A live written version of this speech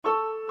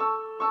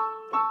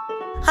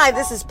Hi,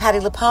 this is Patty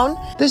Lapone.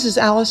 This is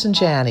Allison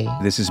Janney.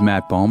 This is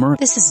Matt Bomer.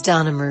 This is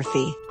Donna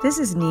Murphy. This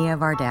is Nia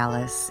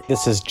Vardalis.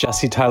 This is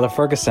Jesse Tyler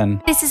Ferguson.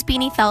 This is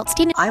Beanie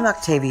Feldstein. I'm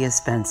Octavia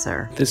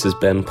Spencer. This is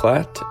Ben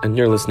Platt, and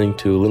you're listening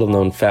to Little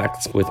Known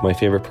Facts with my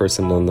favorite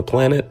person on the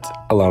planet,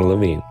 Alana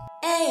Levine.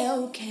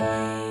 A-OK.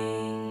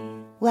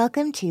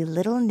 Welcome to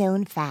Little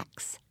Known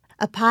Facts,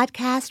 a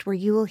podcast where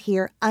you will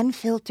hear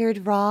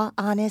unfiltered, raw,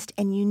 honest,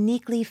 and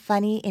uniquely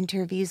funny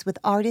interviews with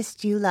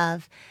artists you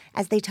love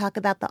as they talk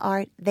about the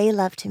art they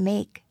love to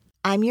make.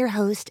 I'm your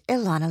host,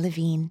 Ilana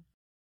Levine.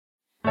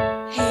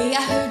 Hey,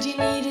 I heard you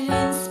needed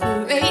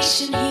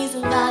inspiration. He's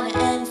Ilana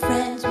and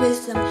friends with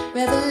some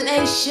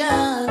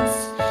revelations.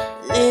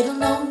 Little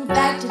known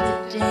fact of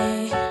the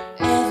day.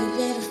 Every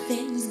little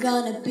thing's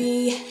gonna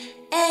be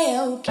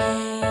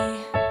A-OK.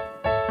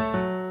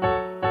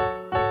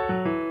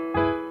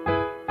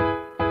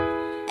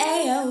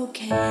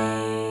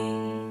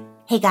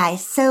 Hey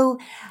guys, so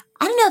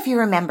I don't know if you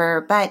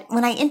remember, but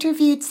when I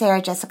interviewed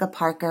Sarah Jessica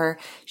Parker,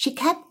 she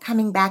kept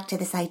coming back to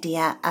this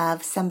idea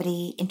of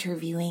somebody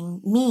interviewing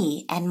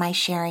me and my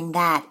sharing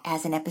that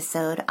as an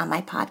episode on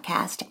my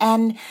podcast.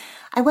 And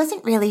I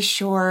wasn't really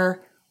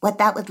sure what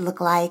that would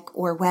look like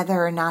or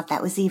whether or not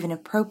that was even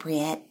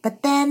appropriate.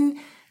 But then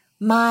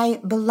my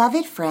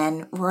beloved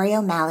friend, Rory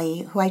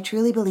O'Malley, who I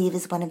truly believe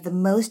is one of the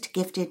most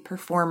gifted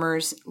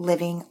performers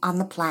living on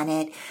the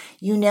planet.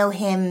 You know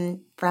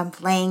him from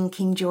playing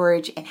King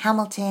George in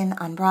Hamilton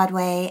on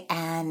Broadway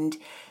and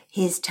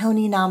his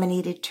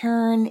Tony-nominated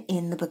turn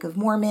in The Book of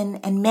Mormon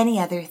and many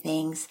other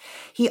things.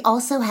 He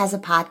also has a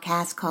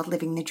podcast called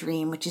Living the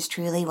Dream, which is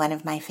truly one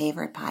of my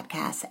favorite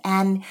podcasts.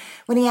 And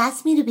when he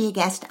asked me to be a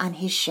guest on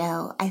his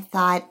show, I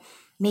thought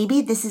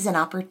maybe this is an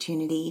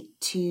opportunity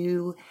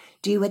to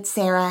do what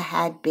Sarah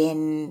had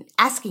been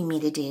asking me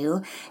to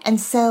do.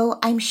 And so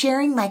I'm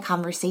sharing my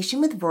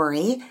conversation with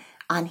Rory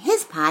on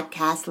his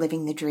podcast,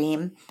 Living the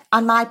Dream,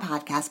 on my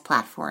podcast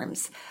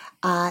platforms.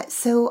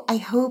 So I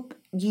hope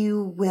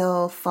you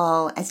will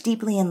fall as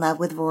deeply in love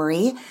with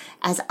Rory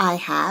as I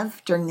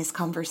have during this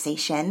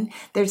conversation.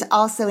 There's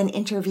also an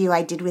interview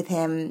I did with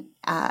him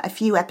a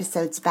few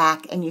episodes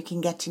back, and you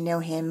can get to know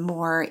him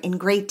more in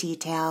great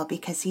detail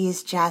because he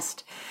is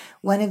just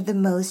one of the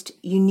most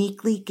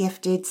uniquely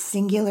gifted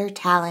singular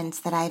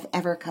talents that I've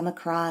ever come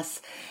across.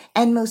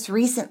 And most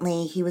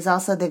recently, he was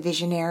also the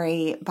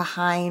visionary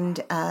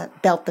behind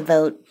Belt the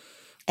Vote.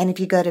 And if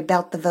you go to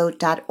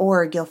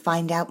beltthevote.org, you'll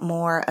find out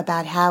more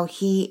about how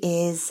he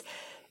is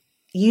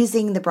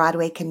using the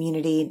Broadway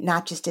community,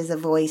 not just as a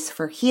voice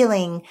for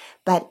healing,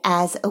 but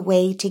as a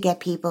way to get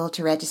people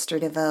to register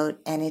to vote.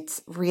 And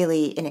it's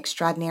really an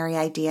extraordinary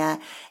idea.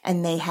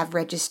 And they have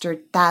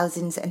registered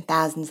thousands and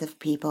thousands of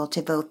people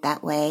to vote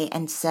that way.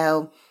 And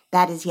so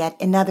that is yet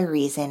another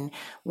reason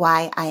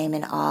why I am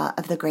in awe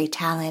of the great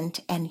talent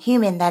and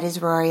human that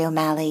is Rory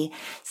O'Malley.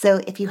 So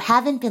if you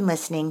haven't been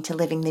listening to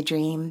Living the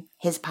Dream,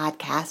 his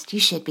podcast, you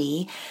should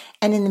be.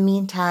 And in the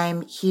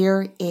meantime,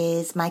 here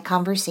is my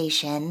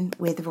conversation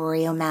with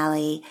Rory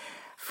O'Malley,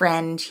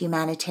 friend,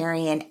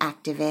 humanitarian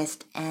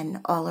activist,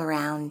 and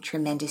all-around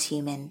tremendous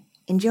human.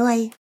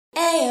 Enjoy.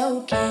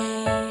 A-OK.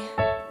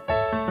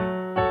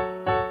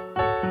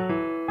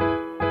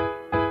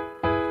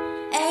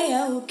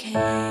 A-OK.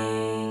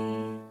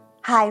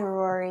 Hi,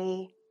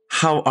 Rory.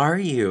 How are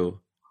you?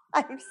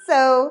 I'm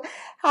so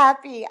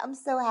happy. I'm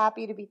so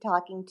happy to be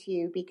talking to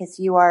you because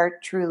you are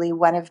truly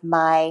one of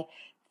my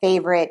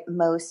favorite,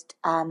 most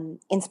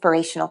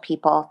inspirational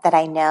people that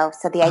I know.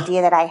 So the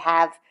idea that I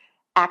have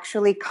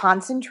actually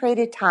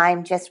concentrated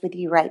time just with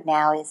you right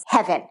now is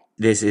heaven.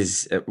 This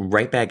is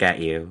right back at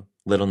you.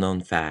 Little known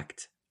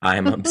fact.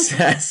 I'm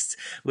obsessed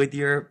with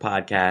your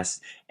podcast,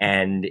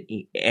 and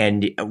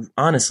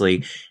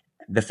honestly,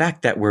 the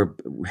fact that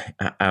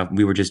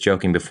we were just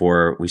joking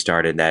before we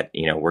started that,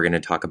 we're going to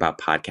talk about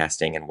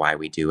podcasting and why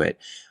we do it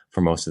for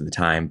most of the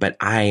time. But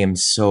I am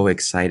so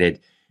excited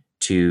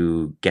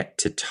to get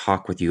to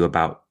talk with you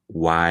about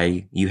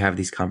why you have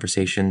these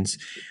conversations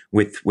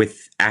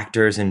with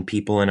actors and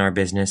people in our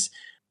business,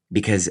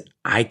 because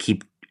I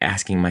keep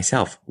asking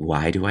myself,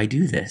 why do I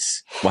do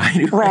this? Why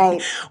do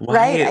right.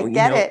 I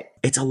get it.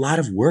 It's a lot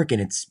of work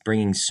and it's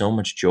bringing so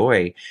much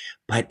joy,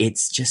 but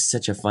it's just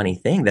such a funny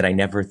thing that I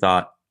never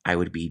thought I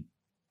would be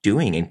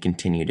doing and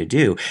continue to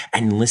do.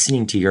 And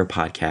listening to your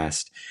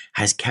podcast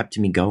has kept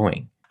me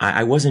going.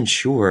 I wasn't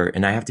sure,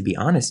 and I have to be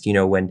honest,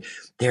 when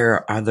there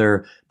are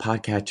other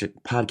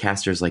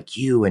podcasters like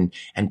you and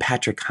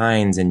Patrick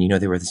Hines, and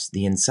there were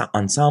the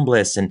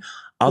Ensemblists and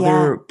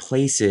other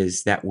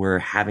places that were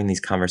having these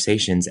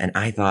conversations, and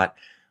I thought,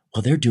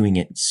 well, they're doing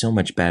it so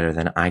much better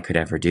than I could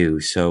ever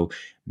do, so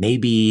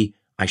maybe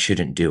I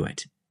shouldn't do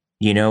it.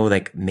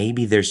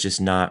 Maybe there's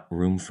just not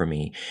room for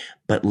me.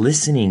 But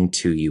listening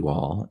to you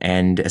all,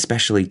 and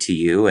especially to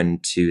you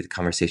and to the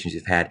conversations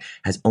you've had,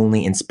 has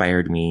only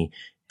inspired me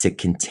to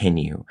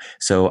continue.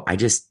 So I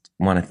just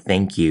want to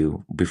thank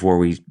you before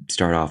we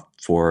start off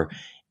for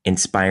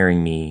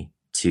inspiring me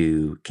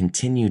to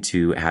continue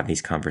to have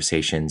these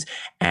conversations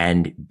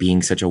and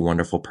being such a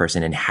wonderful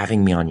person and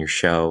having me on your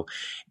show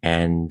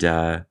and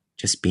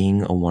just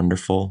being a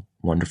wonderful,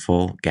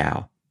 wonderful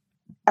gal.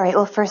 All right.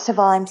 Well, first of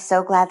all, I'm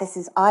so glad this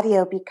is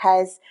audio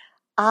because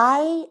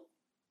I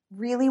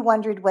really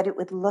wondered what it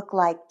would look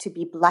like to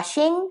be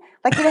blushing.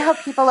 Like, you know how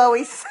people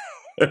always say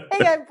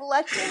I'm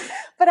blushing,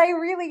 but I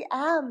really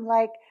am.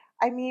 Like,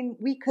 I mean,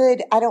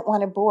 I don't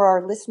want to bore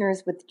our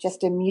listeners with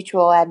just a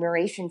mutual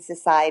admiration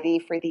society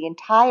for the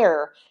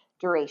entire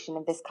duration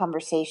of this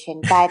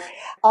conversation. But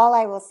all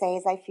I will say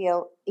is I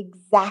feel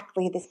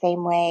exactly the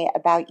same way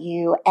about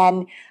you.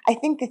 And I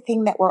think the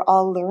thing that we're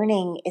all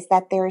learning is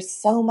that there is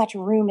so much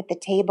room at the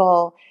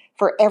table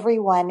for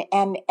everyone.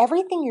 And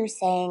everything you're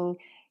saying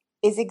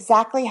is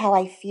exactly how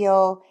I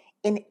feel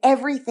in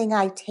everything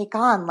I take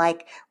on.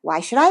 Like, why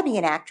should I be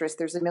an actress?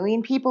 There's a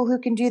million people who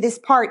can do this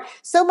part.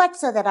 So much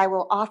so that I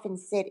will often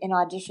sit in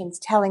auditions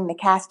telling the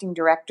casting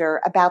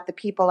director about the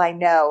people I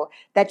know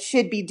that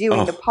should be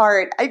doing the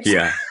part I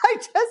just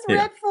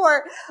read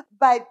for.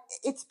 But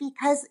it's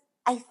because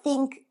I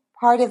think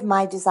part of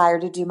my desire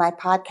to do my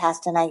podcast,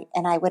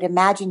 and I would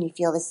imagine you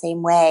feel the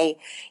same way,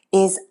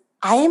 is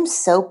I am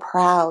so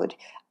proud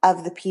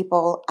of the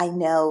people I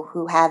know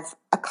who have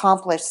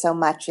accomplished so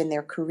much in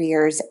their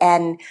careers.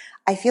 And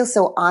I feel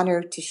so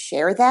honored to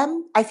share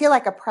them. I feel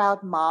like a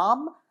proud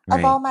mom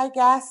of all my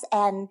guests.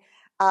 And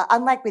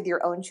unlike with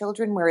your own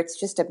children, where it's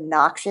just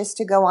obnoxious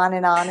to go on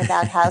and on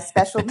about how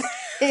special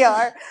they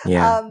are,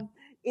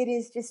 it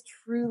is just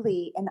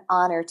truly an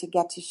honor to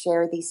get to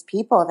share these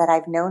people that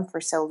I've known for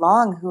so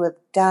long who have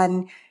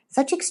done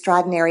such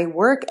extraordinary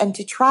work, and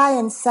to try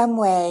in some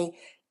way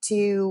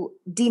to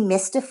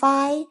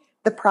demystify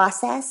the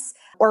process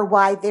or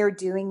why they're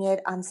doing it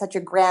on such a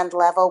grand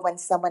level when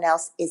someone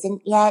else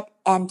isn't yet,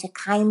 and to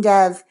kind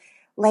of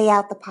lay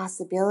out the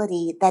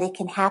possibility that it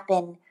can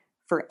happen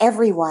for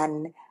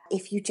everyone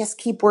if you just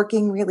keep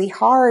working really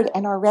hard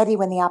and are ready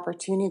when the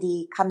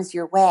opportunity comes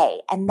your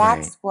way. And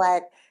that's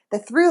what the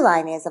through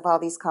line is of all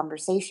these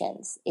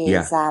conversations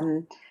is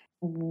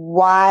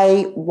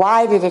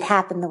why did it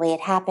happen the way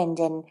it happened,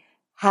 and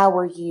how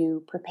were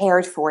you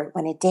prepared for it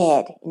when it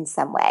did in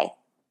some way?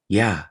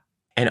 Yeah.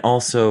 And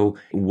also,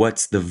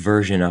 what's the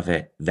version of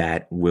it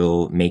that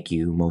will make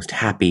you most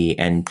happy?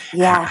 And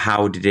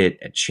how did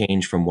it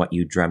change from what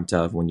you dreamt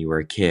of when you were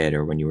a kid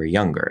or when you were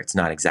younger? It's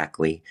not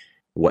exactly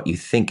what you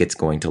think it's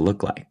going to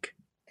look like.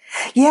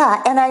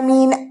 Yeah. And I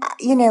mean,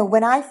 you know,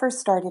 when I first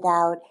started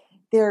out,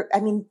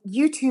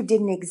 YouTube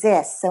didn't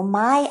exist. So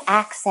my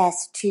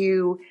access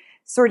to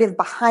sort of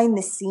behind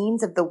the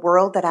scenes of the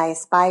world that I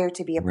aspire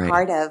to be a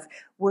part of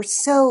were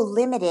so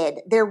limited.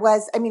 There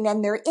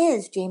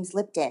is James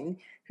Lipton,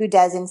 who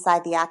does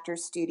Inside the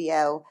Actors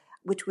Studio,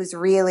 which was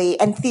really,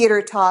 and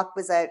Theater Talk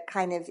was a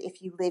kind of,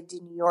 if you lived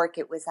in New York,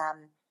 it was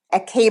a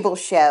cable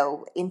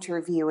show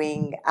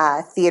interviewing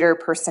theater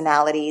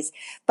personalities.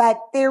 But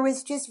there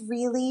was just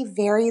really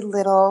very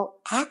little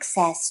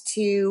access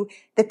to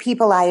the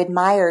people I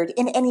admired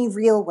in any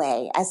real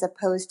way, as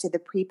opposed to the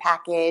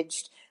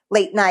prepackaged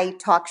late night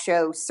talk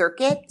show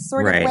circuit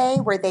sort of way,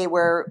 where they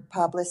were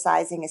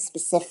publicizing a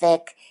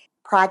specific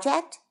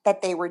project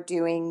that they were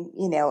doing,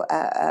 you know,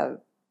 a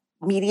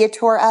media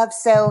tour of.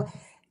 So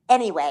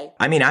anyway.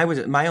 I mean,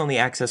 my only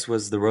access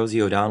was the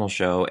Rosie O'Donnell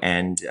show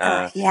and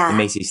the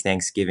Macy's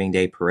Thanksgiving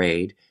Day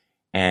Parade.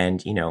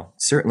 And, you know,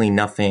 certainly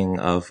nothing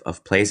of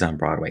plays on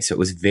Broadway. So it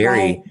was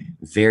very,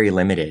 very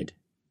limited.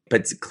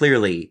 But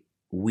clearly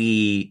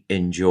we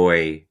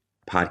enjoy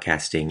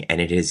podcasting,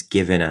 and it has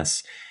given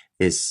us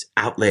this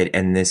outlet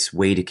and this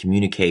way to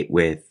communicate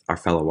with our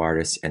fellow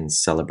artists and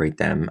celebrate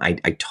them. I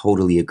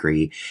totally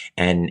agree.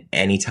 And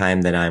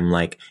anytime that I'm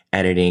like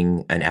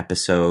editing an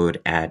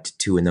episode at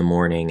 2 a.m.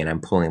 and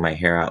I'm pulling my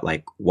hair out,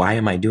 like, why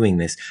am I doing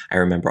this? I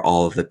remember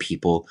all of the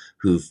people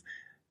who've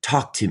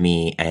talked to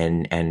me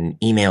and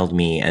emailed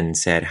me and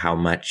said how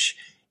much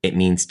it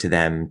means to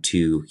them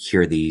to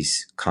hear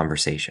these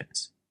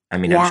conversations. I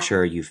mean, I'm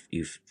sure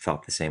you've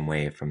felt the same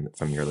way from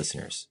your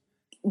listeners.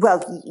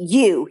 Well,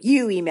 you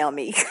email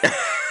me.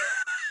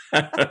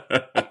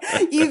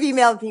 You've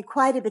emailed me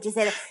quite a bit to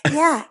say that.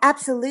 Yeah,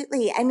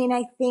 absolutely. I mean,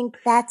 I think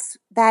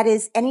that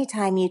is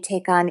anytime you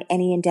take on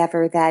any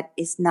endeavor that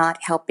is not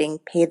helping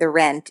pay the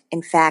rent,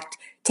 in fact,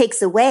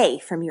 takes away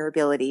from your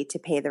ability to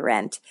pay the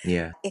rent.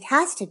 Yeah. It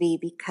has to be,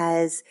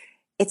 because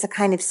it's a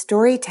kind of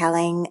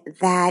storytelling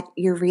that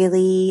you're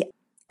really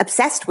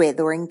obsessed with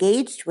or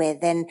engaged with.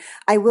 And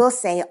I will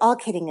say, all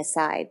kidding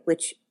aside,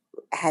 which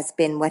has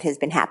been what has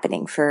been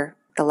happening for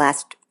the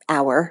last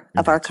hour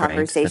of our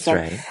conversation.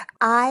 That's right.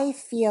 I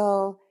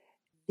feel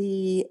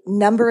the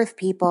number of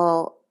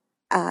people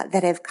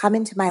that have come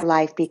into my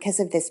life because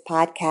of this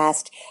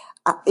podcast,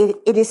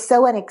 it is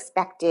so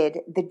unexpected,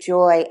 the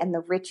joy and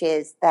the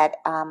riches that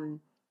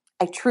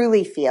I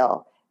truly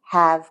feel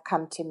have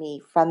come to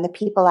me from the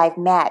people I've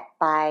met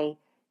by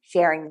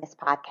sharing this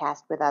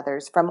podcast with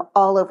others from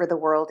all over the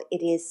world.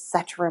 It is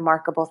such a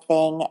remarkable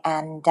thing.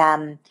 And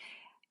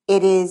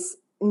it is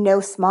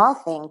no small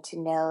thing to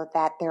know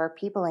that there are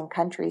people in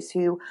countries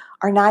who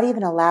are not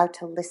even allowed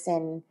to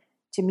listen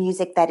to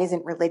music that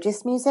isn't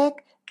religious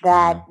music,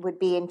 that would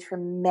be in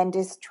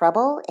tremendous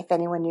trouble if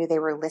anyone knew they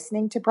were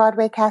listening to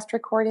Broadway cast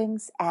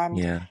recordings. And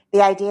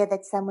the idea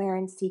that somewhere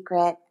in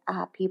secret,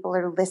 people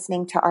are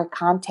listening to our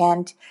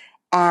content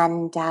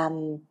and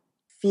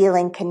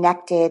feeling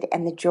connected,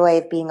 and the joy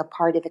of being a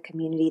part of a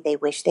community they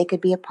wish they could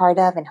be a part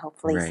of, and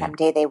hopefully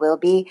someday they will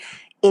be.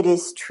 It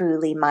is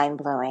truly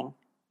mind-blowing.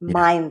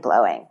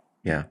 Mind-blowing.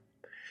 Yeah.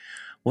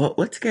 Well,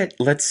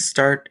 let's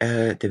start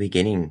at the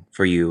beginning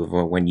for you,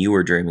 when you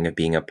were dreaming of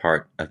being a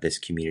part of this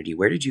community.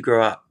 Where did you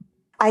grow up?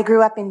 I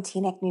grew up in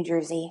Teaneck, New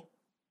Jersey.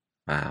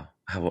 Wow.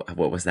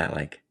 What was that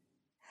like?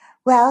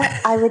 Well,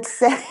 I would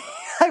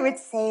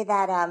say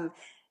that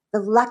the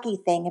lucky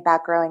thing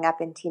about growing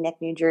up in Teaneck,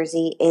 New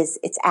Jersey is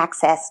its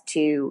access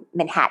to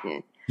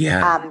Manhattan.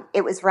 Yeah.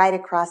 It was right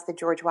across the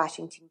George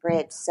Washington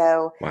Bridge.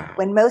 So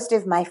when most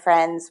of my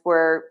friends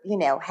were,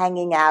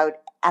 hanging out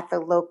at the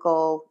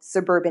local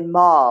suburban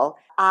mall,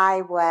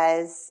 I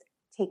was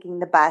taking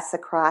the bus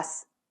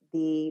across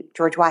the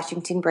George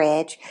Washington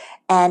Bridge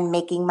and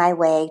making my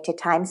way to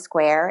Times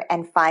Square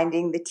and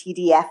finding the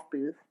TDF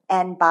booth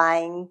and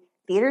buying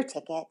theater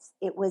tickets.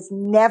 It was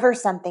never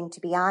something, to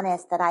be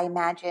honest, that I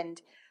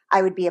imagined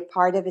I would be a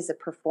part of as a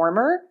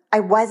performer. I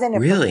wasn't a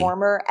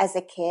performer as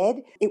a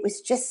kid. It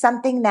was just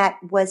something that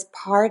was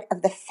part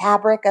of the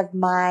fabric of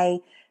my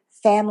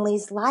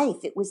family's life.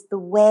 It was the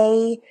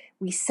way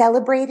we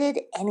celebrated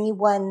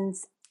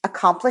anyone's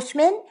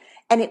accomplishment,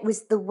 and it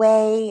was the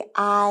way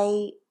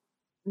I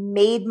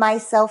made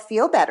myself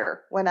feel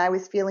better when I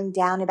was feeling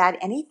down about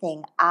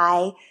anything.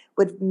 I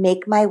would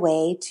make my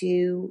way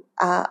to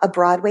a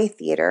Broadway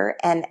theater,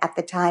 and at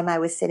the time I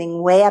was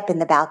sitting way up in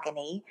the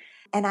balcony,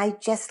 and I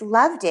just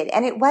loved it.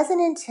 And it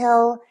wasn't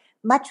until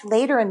much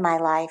later in my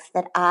life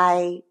that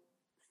I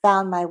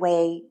found my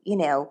way,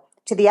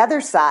 to the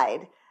other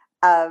side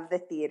of the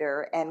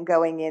theater and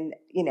going in,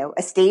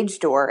 a stage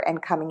door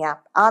and coming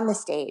up on the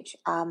stage.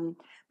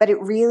 But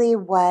it really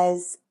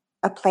was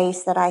a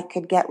place that I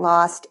could get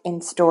lost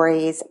in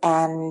stories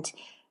and,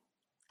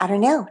 I don't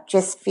know,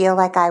 just feel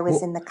like I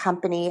was in the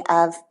company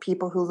of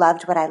people who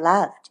loved what I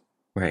loved.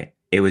 Right.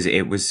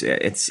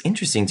 It's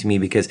interesting to me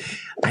because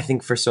I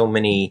think for so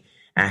many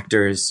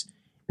actors,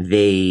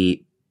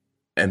 they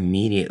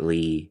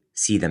immediately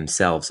see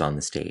themselves on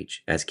the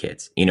stage as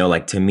kids.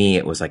 Like to me,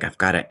 it was like, I've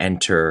got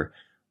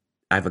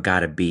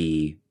to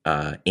be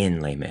in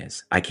Les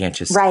Mis. I can't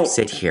just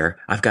sit here.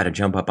 I've got to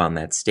jump up on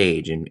that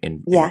stage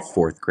in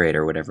fourth grade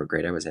or whatever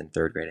grade I was in,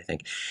 third grade, I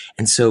think.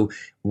 And so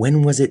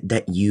when was it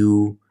that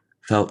you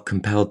felt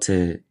compelled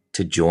to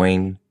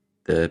join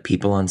the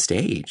people on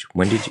stage?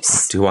 When did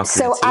you walk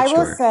through that stage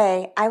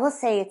door? I will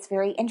say it's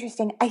very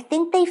interesting. I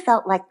think they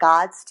felt like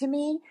gods to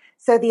me.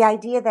 So the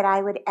idea that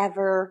I would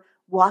ever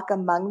walk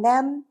among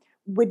them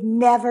would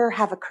never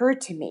have occurred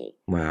to me.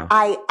 Wow.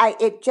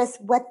 It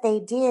just what they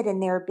did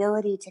and their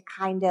ability to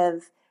kind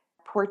of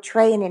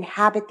portray and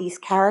inhabit these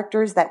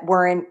characters that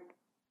weren't,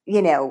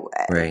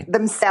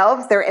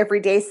 themselves, their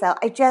everyday self.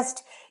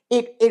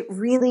 It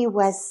really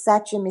was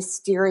such a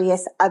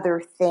mysterious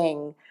other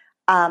thing,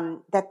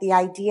 that the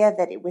idea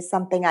that it was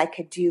something I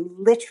could do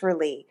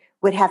literally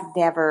would have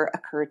never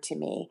occurred to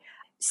me.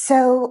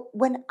 So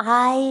when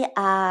I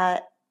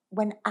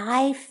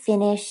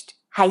finished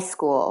high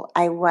school,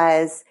 I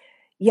was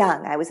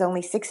young. I was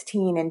only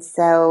 16. And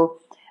so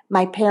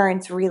my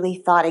parents really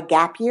thought a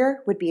gap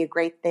year would be a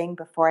great thing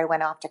before I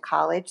went off to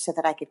college so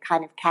that I could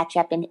kind of catch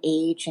up in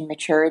age and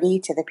maturity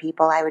to the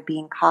people I would be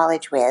in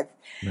college with.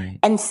 Right.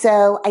 And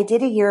so I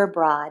did a year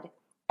abroad.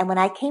 And when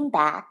I came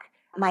back,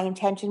 my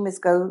intention was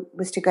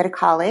to go to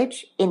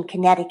college in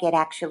Connecticut,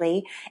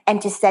 actually,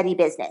 and to study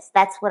business.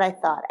 That's what I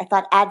thought. I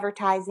thought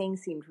advertising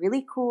seemed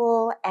really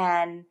cool,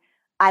 and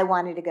I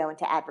wanted to go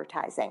into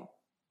advertising.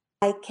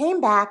 I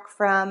came back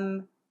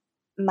from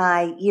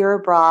my year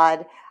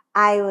abroad.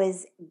 I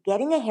was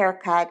getting a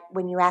haircut.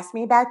 When you asked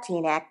me about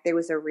Teaneck, there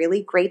was a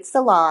really great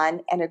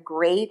salon and a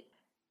great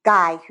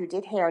guy who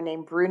did hair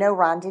named Bruno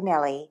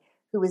Rondinelli,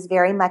 who was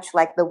very much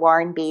like the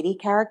Warren Beatty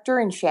character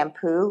in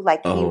Shampoo.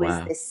 Like he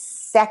was the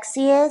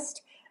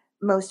sexiest,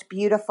 most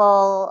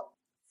beautiful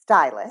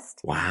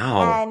stylist.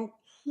 Wow. And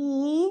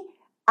he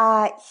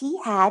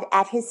had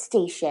at his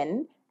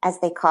station, as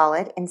they call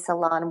it in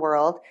salon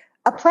world,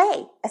 a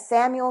play, a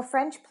Samuel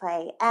French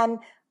play. And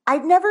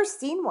I'd never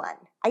seen one.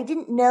 I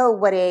didn't know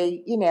what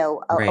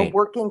a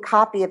working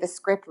copy of a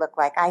script looked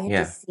like. I had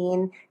just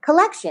seen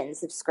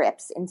collections of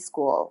scripts in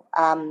school,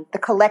 the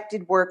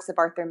collected works of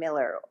Arthur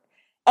Miller.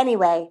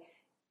 Anyway,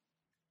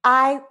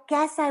 I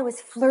guess I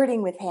was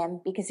flirting with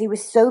him because he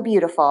was so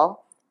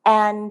beautiful.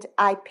 And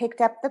I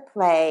picked up the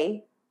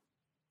play,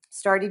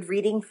 started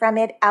reading from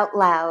it out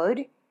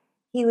loud.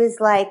 He was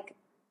like,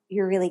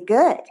 "You're really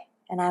good."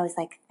 And I was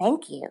like,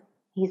 "Thank you."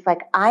 He's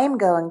like, "I am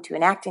going to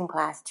an acting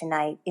class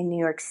tonight in New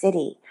York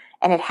City.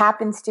 And it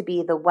happens to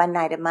be the one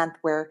night a month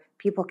where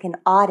people can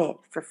audit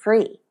for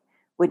free.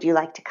 Would you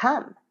like to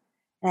come?"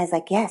 And I was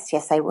like,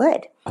 yes, I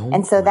would.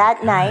 And so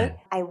that night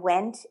I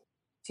went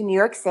to New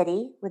York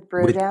City with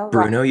Bruno. With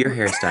Bruno, your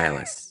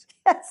hairstylist.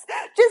 Yes,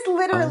 just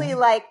literally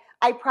like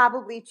I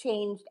probably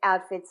changed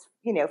outfits,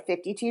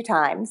 52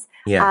 times.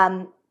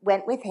 Yeah.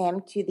 Went with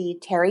him to the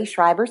Terry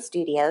Schreiber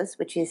Studios,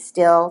 which is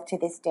still to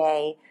this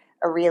day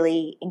a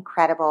really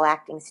incredible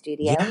acting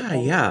studio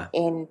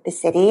in the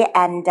city.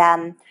 And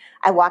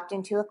I walked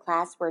into a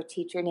class where a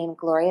teacher named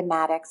Gloria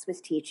Maddox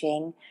was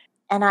teaching,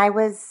 and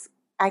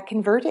I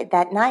converted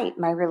that night.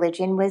 My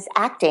religion was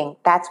acting.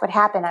 That's what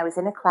happened. I was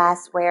in a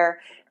class where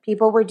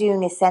people were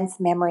doing a sense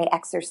memory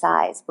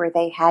exercise where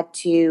they had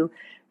to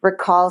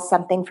recall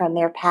something from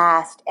their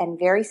past, and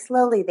very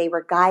slowly they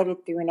were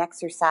guided through an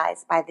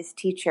exercise by this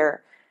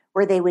teacher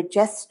where they would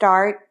just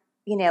start,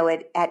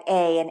 at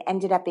A and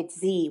ended up at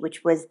Z,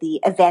 which was the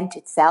event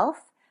itself.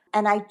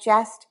 And I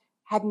just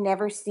had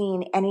never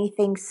seen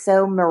anything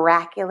so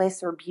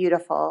miraculous or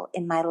beautiful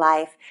in my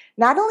life.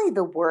 Not only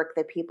the work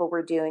that people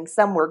were doing,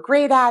 some were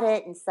great at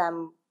it and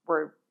some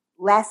were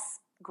less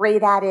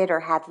great at it or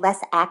had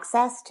less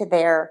access to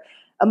their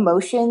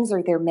emotions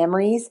or their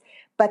memories,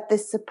 but the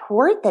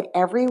support that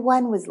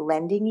everyone was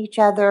lending each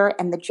other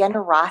and the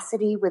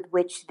generosity with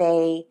which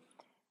they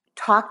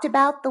talked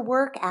about the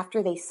work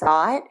after they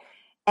saw it.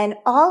 And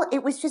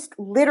it was just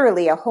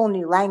literally a whole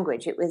new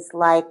language. It was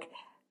like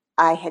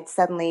I had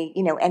suddenly,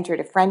 entered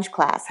a French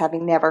class,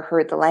 having never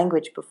heard the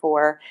language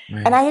before.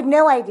 Right. And I had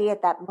no idea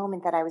at that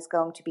moment that I was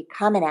going to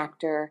become an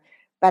actor,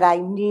 but I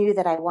knew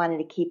that I wanted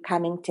to keep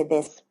coming to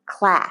this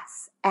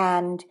class.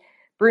 And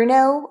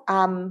Bruno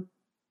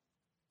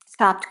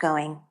stopped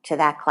going to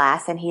that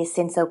class, and he has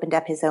since opened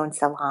up his own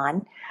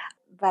salon.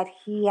 But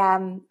he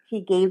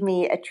gave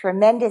me a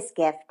tremendous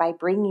gift by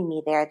bringing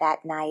me there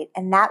that night.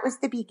 And that was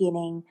the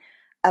beginning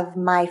of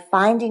my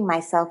finding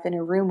myself in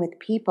a room with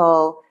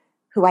people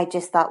who I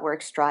just thought were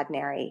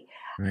extraordinary.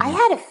 Right. I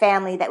had a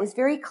family that was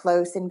very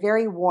close and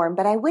very warm,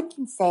 but I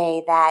wouldn't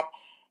say that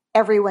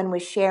everyone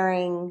was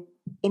sharing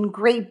in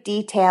great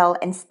detail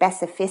and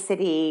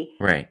specificity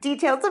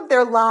details of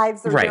their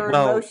lives or their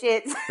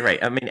emotions. Right.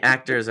 I mean,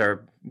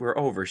 we're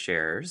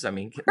oversharers. I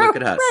mean, look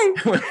at us.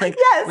 We're like,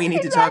 we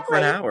need to talk for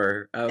an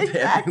hour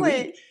every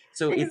week.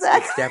 So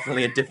it's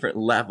definitely a different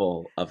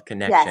level of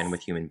connection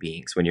with human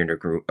beings when you're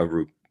in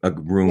a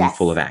room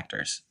full of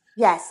actors.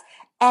 Yes.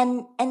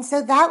 And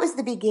so that was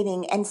the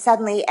beginning, and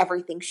suddenly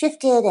everything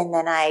shifted, and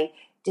then I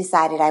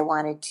decided I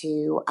wanted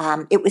to,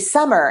 it was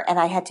summer, and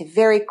I had to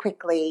very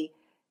quickly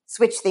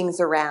switch things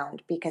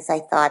around because I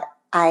thought,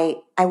 I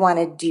want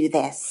to do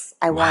this.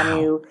 I want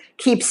to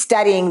keep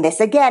studying this.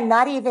 Again,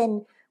 not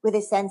even with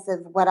a sense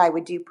of what I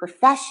would do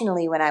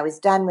professionally when I was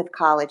done with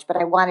college, but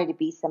I wanted to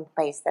be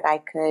someplace that I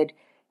could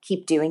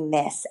keep doing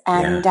this.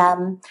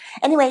 And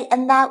anyway,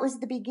 and that was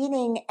the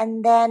beginning.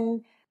 And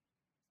then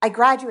I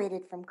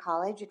graduated from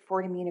college at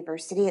Fordham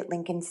University at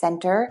Lincoln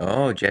Center.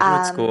 Oh,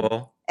 Jesuit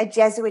school. A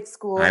Jesuit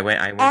school. I went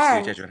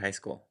to Jesuit high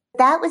school.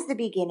 That was the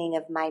beginning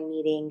of my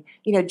meeting.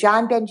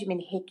 John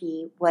Benjamin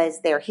Hickey was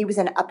there. He was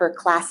an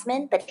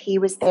upperclassman, but he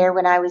was there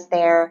when I was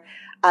there.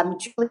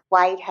 Julie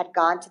White had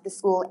gone to the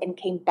school and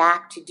came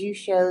back to do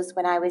shows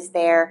when I was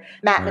there.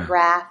 Matt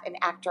McGrath, an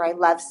actor I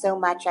love so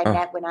much, I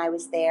met when I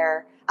was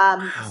there.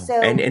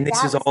 So and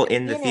this was all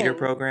in the theater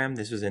program?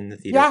 This was in the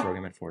theater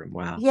program at Fordham.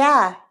 Wow.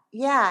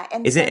 Yeah.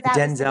 And is it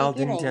Denzel?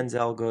 Didn't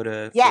Denzel go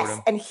to Yes,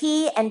 Fordham? And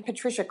he and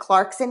Patricia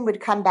Clarkson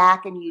would come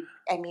back and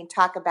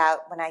talk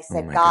about when I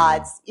said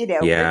gods,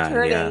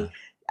 returning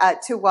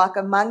to walk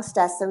amongst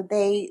us. So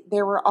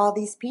there were all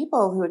these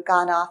people who had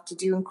gone off to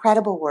do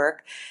incredible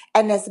work.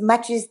 And as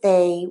much as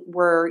they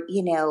were,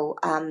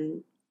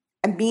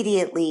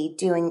 immediately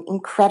doing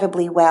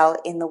incredibly well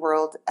in the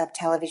world of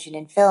television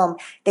and film,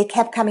 they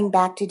kept coming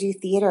back to do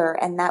theater.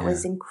 And that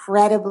was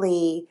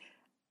incredibly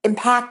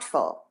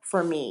impactful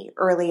for me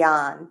early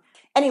on.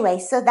 Anyway,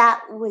 so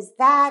that was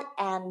that.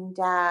 And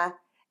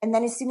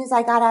then as soon as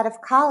I got out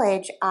of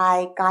college,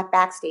 I got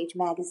Backstage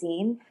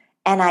Magazine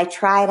and I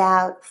tried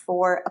out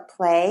for a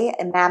play,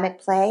 a Mamet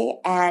play.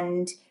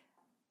 And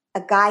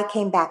a guy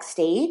came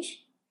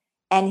backstage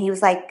and he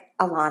was like,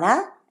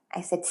 Alana. I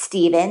said,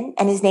 Stephen.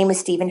 And his name was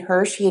Stephen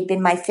Hirsch. He had been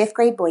my 5th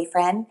grade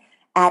boyfriend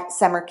at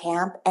summer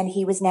camp and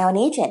he was now an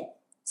agent.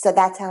 So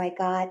that's how I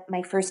got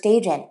my first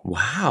agent.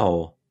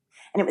 Wow.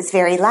 And it was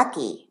very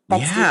lucky.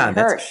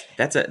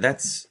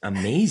 That's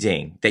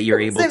amazing that you're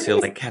able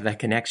to have that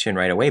connection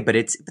right away. But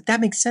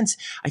that makes sense.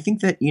 I think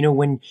that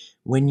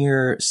when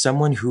you're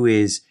someone who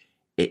is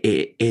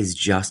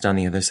just on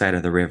the other side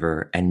of the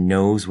river and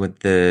knows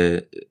what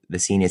the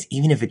scene is,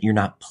 even if you're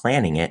not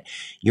planning it,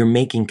 you're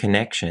making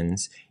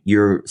connections.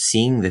 You're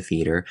seeing the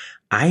theater.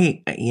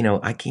 I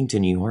came to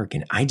New York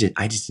and I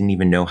just didn't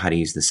even know how to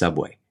use the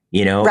subway.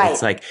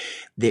 It's like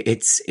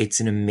it's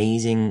an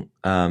amazing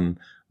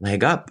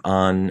leg up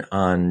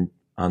on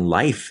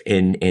life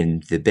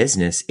in the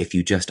business if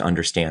you just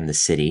understand the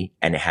city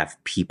and have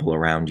people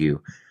around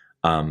you,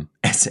 and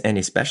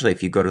especially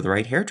if you go to the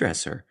right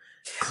hairdresser.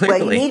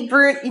 Clearly.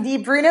 Well, you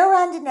need Bruno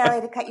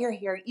Rondinelli to cut your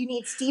hair. You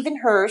need Stephen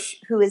Hirsch,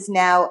 who is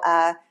now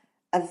a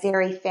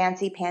very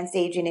fancy pants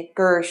agent at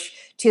Gersh,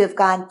 to have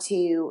gone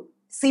to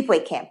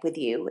sleepaway camp with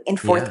you in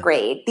 4th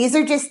grade. These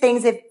are just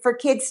things that for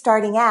kids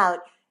starting out,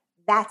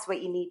 that's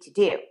what you need to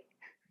do.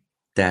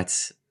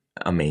 That's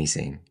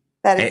Amazing.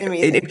 That is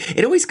amazing.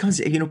 It always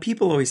comes,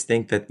 people always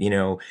think that,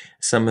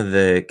 some of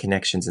the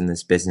connections in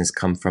this business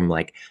come from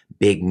like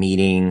big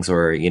meetings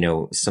or,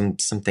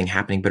 something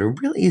happening, but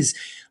it really is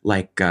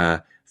like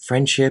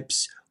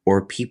friendships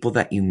or people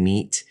that you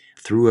meet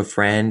through a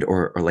friend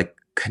or like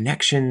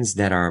connections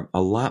that are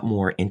a lot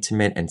more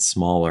intimate and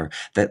smaller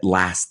that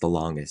last the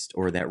longest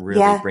or that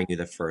really bring you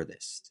the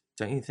furthest.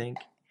 Don't you think?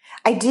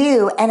 I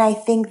do. And I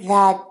think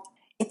that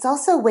it's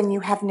also when you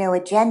have no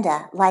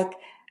agenda. Like,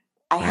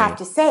 I have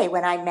to say,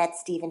 when I met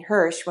Stephen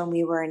Hirsch when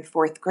we were in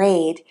fourth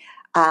grade,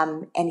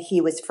 and he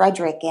was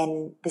Frederick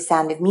in The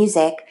Sound of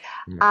Music,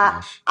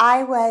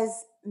 I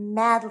was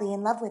madly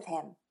in love with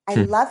him. I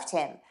loved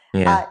him.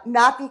 Yeah.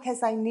 Not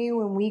because I knew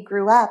when we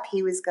grew up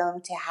he was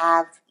going to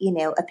have,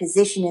 a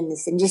position in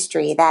this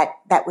industry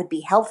that would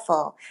be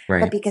helpful,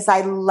 but because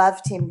I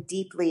loved him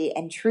deeply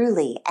and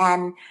truly.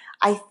 And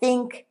I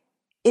think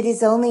it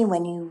is only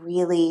when you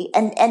really,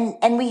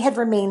 and we had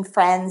remained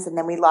friends and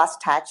then we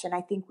lost touch. And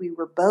I think we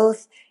were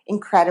both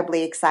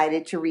incredibly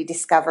excited to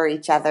rediscover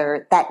each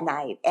other that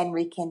night and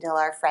rekindle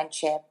our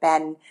friendship.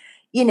 And,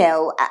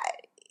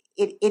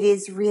 it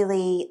is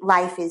really,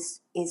 life is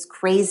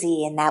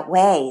crazy in that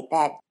way,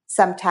 that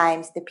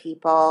sometimes the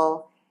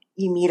people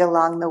you meet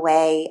along the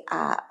way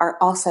are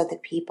also the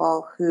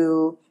people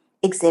who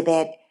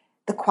exhibit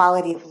the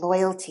quality of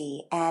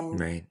loyalty,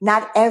 and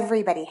not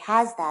everybody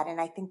has that.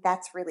 And I think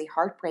that's really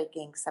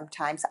heartbreaking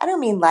sometimes. I don't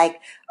mean like,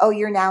 oh,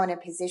 you're now in a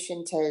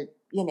position to,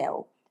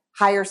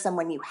 hire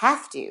someone you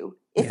have to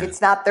if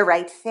it's not the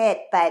right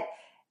fit. But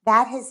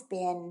that has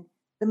been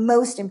the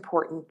most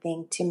important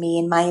thing to me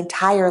in my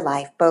entire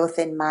life, both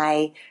in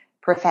my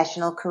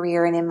professional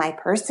career and in my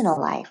personal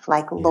life,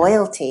 like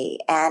loyalty.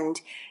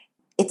 And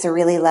it's a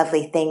really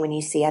lovely thing when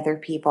you see other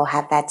people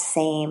have that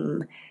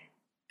same,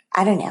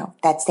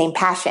 that same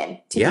passion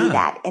to do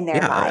that in their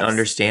lives.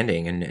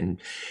 Understanding. And,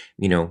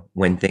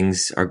 when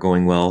things are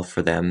going well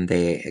for them,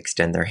 they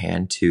extend their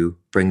hand to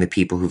bring the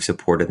people who've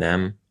supported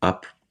them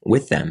up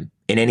with them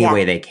in any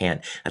way they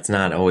can. That's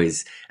not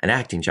always an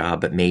acting job,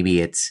 but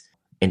maybe it's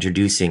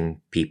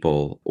introducing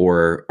people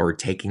or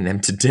taking them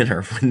to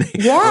dinner when they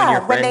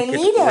when they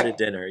need it.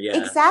 Dinner. Yeah,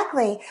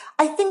 exactly.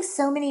 I think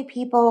so many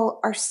people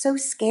are so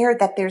scared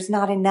that there's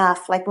not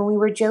enough. Like when we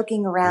were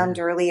joking around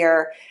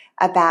earlier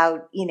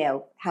about,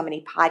 how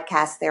many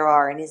podcasts there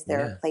are and is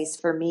there a place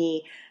for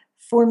me?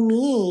 For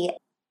me,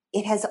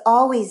 it has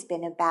always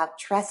been about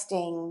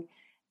trusting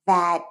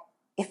that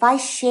if I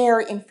share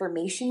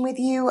information with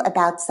you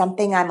about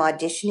something I'm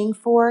auditioning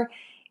for,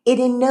 it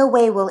in no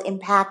way will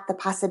impact the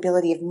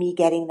possibility of me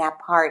getting that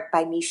part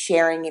by me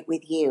sharing it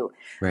with you.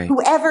 Right.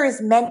 Whoever is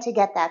meant to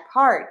get that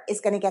part is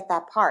going to get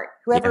that part.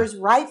 Whoever is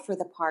right for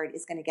the part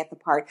is going to get the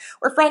part.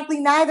 Or frankly,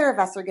 neither of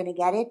us are going to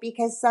get it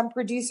because some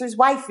producer's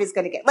wife is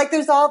going to get, like,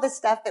 there's all this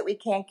stuff that we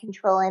can't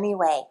control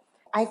anyway.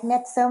 I've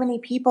met so many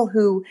people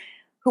who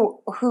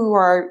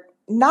are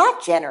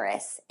not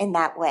generous in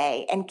that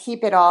way and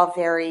keep it all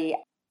very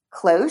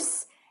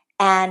close.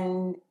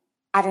 And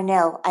I don't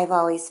know, I've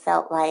always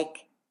felt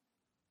like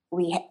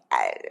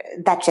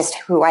that's just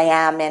who I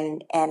am,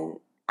 and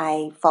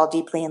I fall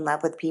deeply in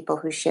love with people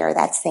who share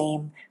that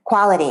same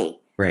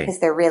quality, because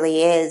there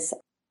really is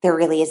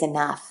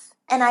enough.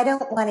 And I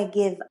don't want to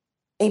give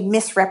a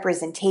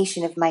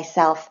misrepresentation of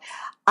myself.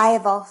 I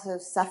have also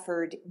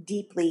suffered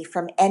deeply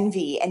from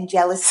envy and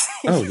jealousy.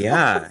 Oh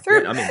yeah.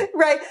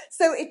 Right.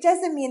 So it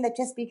doesn't mean that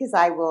just because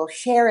I will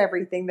share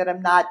everything that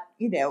I'm not,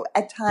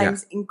 at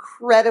times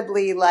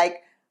incredibly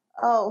like,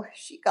 oh,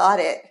 she got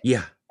it.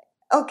 Yeah.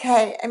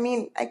 Okay,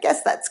 I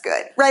guess that's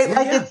good, right?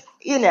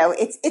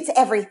 It's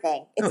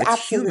everything. It's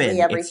absolutely human.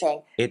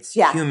 Everything. It's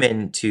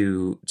human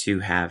to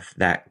have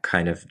that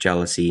kind of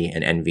jealousy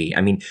and envy.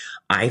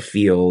 I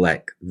feel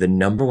like the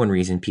number one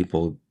reason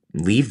people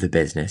leave the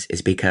business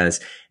is because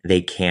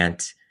they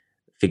can't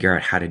figure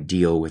out how to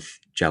deal with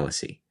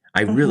jealousy.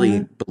 I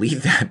really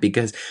believe that,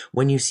 because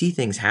when you see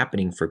things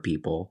happening for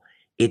people,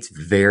 it's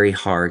very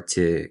hard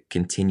to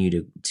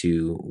continue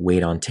to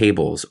wait on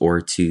tables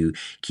or to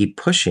keep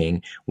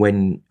pushing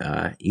when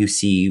you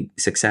see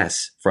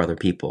success for other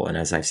people. And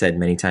as I've said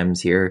many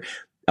times here,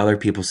 other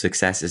people's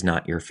success is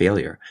not your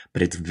failure,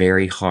 but it's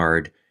very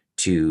hard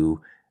to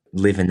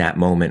live in that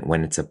moment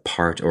when it's a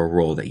part or a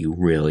role that you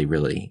really,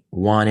 really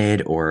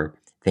wanted or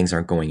things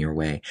aren't going your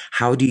way.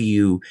 How do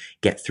you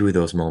get through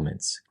those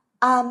moments?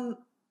 I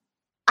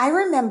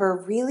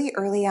remember really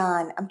early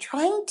on,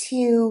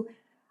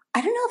 I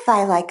don't know if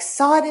I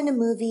saw it in a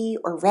movie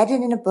or read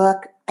it in a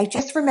book. I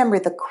just remember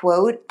the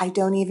quote. I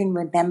don't even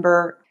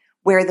remember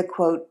where the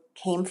quote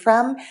came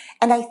from.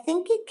 And I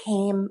think it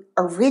came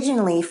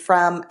originally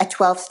from a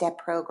 12-step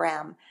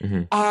program.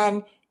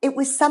 And it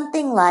was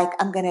something like,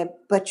 I'm going to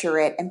butcher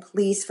it, and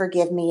please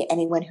forgive me,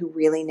 anyone who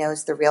really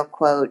knows the real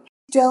quote,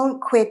 don't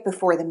quit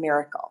before the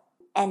miracle.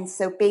 And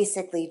so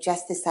basically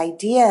just this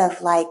idea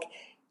of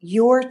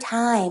your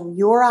time,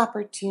 your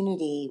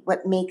opportunity, what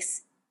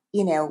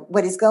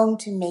is going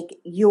to make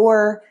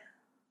your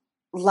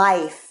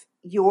life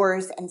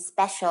yours and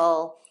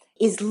special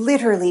is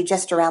literally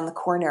just around the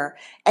corner.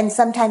 And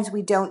sometimes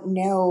we don't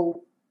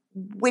know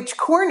which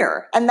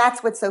corner. And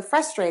that's what's so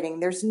frustrating.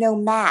 There's no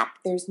map.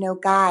 There's no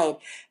guide.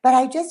 But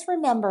I just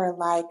remember,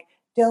 like,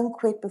 don't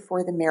quit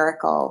before the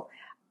miracle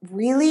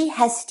really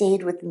has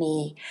stayed with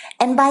me.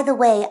 And by the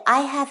way, I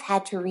have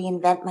had to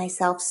reinvent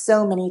myself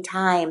so many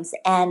times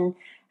and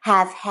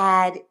have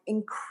had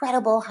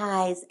incredible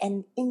highs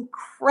and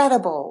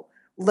incredible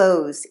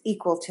lows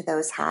equal to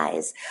those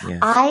highs. Yeah.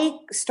 I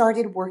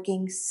started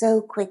working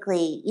so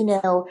quickly. You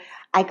know,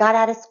 I got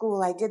out of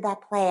school. I did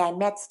that play. I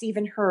met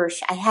Stephen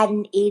Hirsch. I had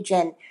an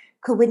agent.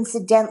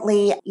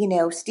 Coincidentally, you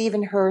know,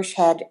 Stephen Hirsch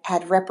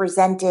had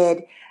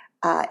represented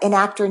an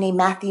actor named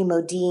Matthew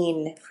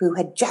Modine, who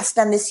had just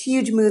done this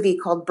huge movie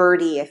called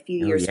Birdie a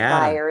few years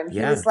prior. And he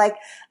was like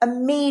a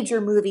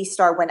major movie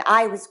star when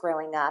I was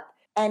growing up.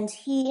 And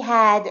he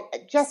had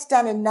just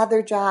done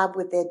another job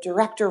with the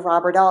director,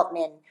 Robert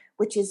Altman,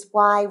 which is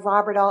why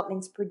Robert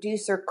Altman's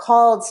producer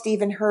called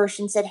Stephen Hirsch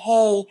and said,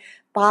 hey,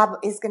 Bob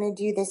is going to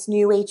do this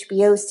new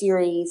HBO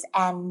series.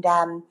 And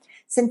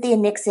Cynthia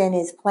Nixon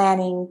is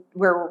planning,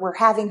 we're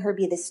having her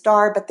be the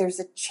star, but there's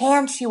a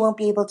chance she won't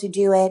be able to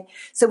do it.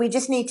 So we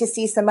just need to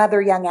see some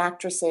other young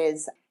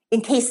actresses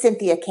in case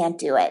Cynthia can't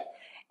do it.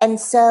 And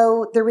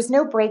so there was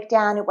no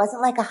breakdown. It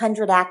wasn't like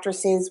 100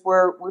 actresses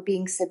were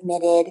being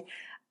submitted.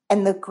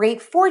 And the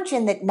great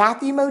fortune that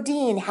Matthew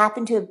Modine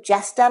happened to have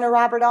just done a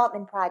Robert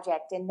Altman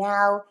project, and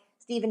now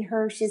Stephen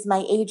Hirsch is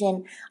my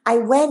agent. I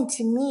went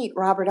to meet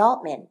Robert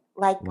Altman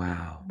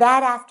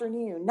that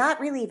afternoon, not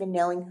really even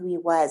knowing who he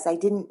was. I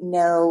didn't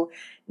know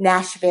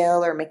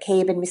Nashville or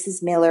McCabe and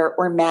Mrs. Miller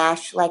or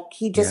MASH. Like,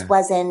 he just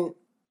wasn't,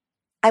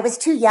 I was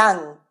too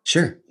young,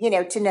 you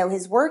know, to know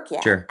his work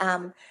yet.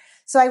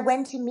 So I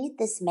went to meet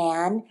this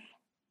man,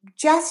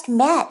 just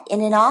met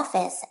in an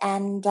office,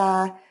 and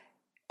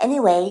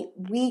anyway,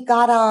 we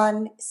got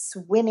on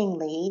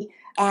swimmingly,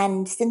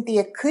 and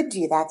Cynthia could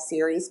do that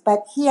series,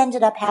 but he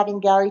ended up having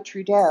Gary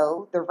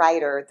Trudeau, the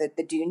writer,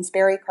 the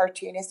Doonesbury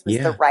cartoonist, was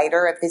the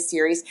writer of this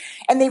series,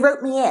 and they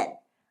wrote me in.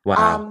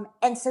 Wow.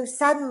 And so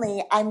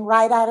suddenly I'm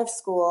right out of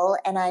school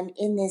and I'm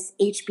in this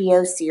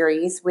HBO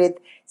series with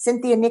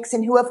Cynthia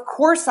Nixon, who of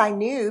course I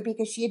knew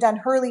because she had done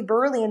Hurly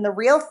Burly and The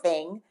Real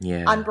Thing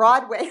on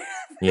Broadway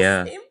at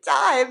the same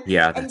time.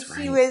 Yeah, and that's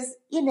she right. was,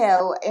 you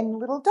know, in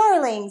Little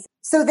Darlings.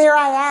 So there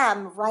I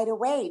am right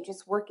away,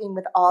 just working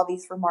with all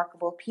these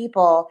remarkable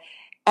people.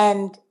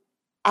 And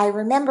I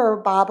remember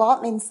Bob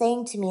Altman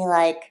saying to me,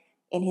 like,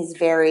 in his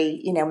very,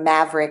 you know,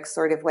 maverick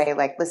sort of way,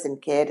 like, listen,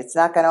 kid, it's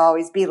not going to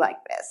always be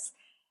like this.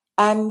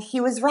 And he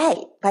was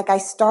right. Like, I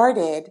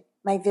started,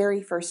 my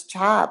very first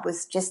job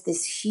was just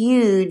this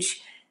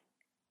huge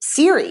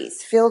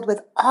series filled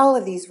with all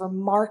of these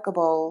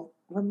remarkable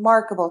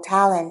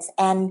talents.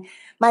 And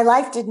my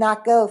life did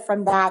not go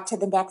from that to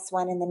the next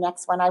one and the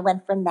next one. I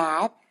went from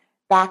that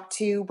back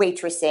to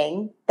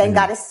waitressing, then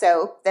got a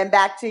soap, then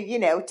back to, you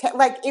know,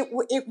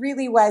 it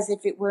really was,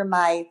 if it were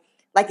my,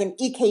 like an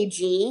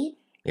EKG,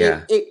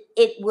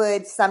 it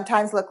would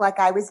sometimes look like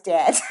I was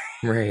dead.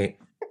 Right.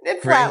 And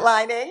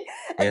flatlining.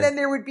 And then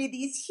there would be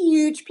these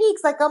huge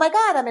peaks, like, oh my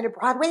God, I'm in a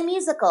Broadway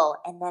musical.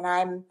 And then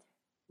I'm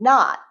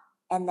not.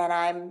 And then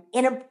I'm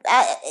in a,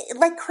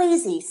 like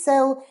crazy.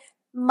 So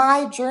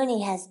my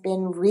journey has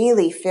been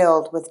really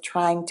filled with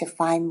trying to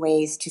find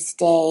ways to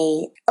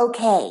stay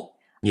okay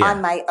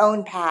on my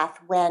own path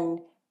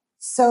when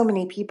so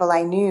many people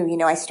I knew, you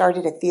know, I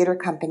started a theater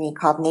company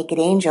called Naked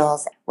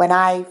Angels. When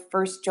I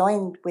first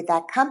joined with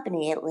that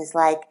company, it was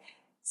like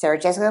Sarah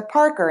Jessica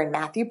Parker and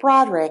Matthew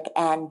Broderick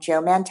and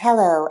Joe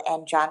Mantello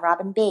and John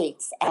Robin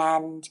Bates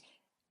and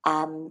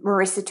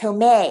Marissa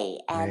Tomei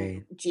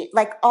and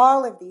like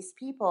all of these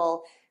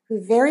people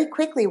who very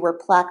quickly were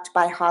plucked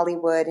by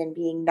Hollywood and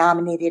being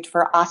nominated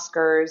for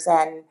Oscars.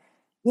 And,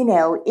 you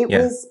know, it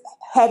was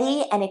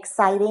heady and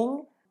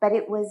exciting, but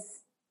it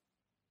was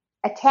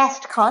a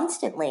test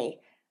constantly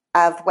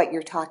of what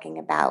you're talking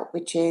about,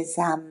 which is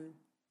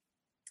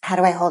how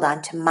do I hold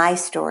on to my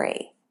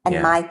story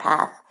and my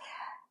path?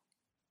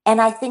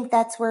 And I think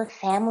that's where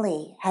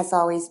family has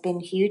always been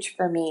huge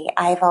for me.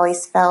 I've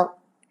always felt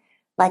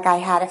like I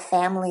had a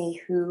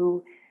family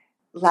who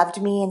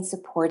loved me and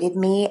supported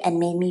me and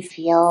made me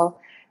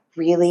feel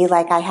really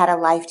like I had a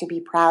life to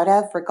be proud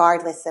of,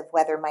 regardless of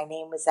whether my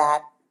name was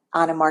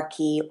on a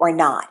marquee or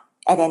not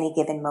at any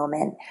given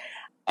moment.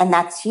 And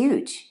that's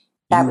huge.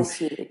 That was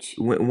huge.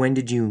 When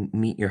did you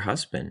meet your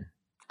husband?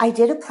 I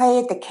did a play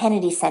at the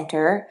Kennedy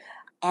Center,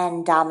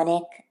 and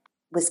Dominic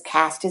was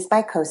cast as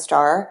my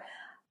co-star.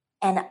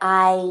 And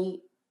I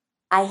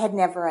had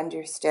never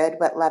understood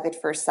what love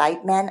at first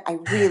sight meant. I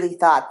really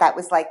thought that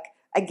was like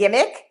a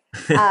gimmick.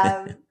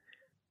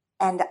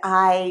 And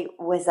I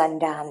was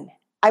undone.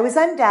 I was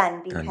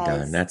undone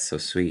because That's so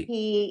sweet.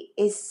 He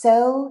is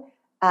so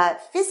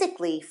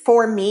physically,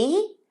 for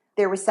me,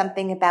 there was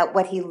something about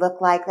what he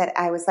looked like that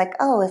I was like,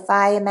 oh, if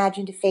I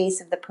imagined a face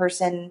of the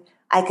person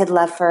I could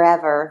love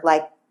forever,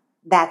 like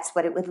that's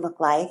what it would look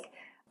like.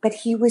 But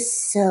he was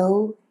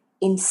so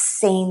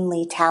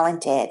insanely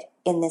talented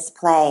in this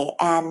play,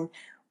 and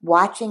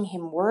watching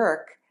him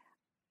work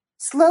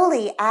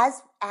slowly,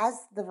 as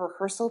the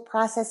rehearsal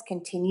process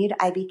continued,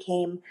 I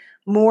became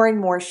more and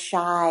more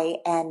shy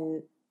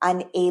and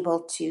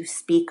unable to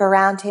speak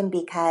around him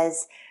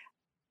because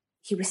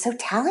he was so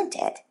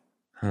talented.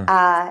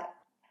 Huh.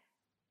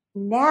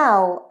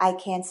 Now I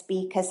can't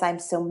speak because I'm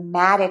so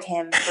mad at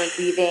him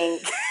for leaving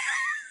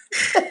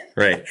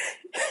Right.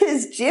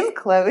 his gym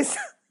clothes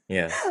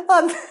Yeah.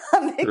 on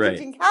the Right.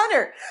 kitchen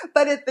counter.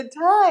 But at the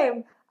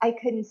time, I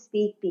couldn't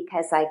speak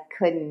because I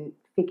couldn't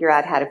figure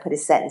out how to put a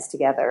sentence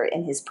together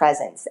in his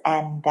presence.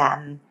 And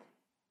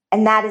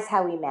that is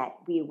how we met.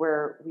 We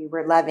were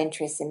love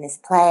interests in this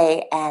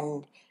play,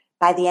 and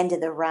by the end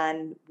of the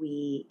run,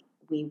 we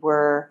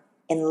were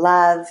in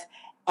love.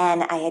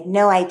 And I had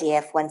no idea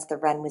if once the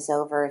run was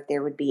over, if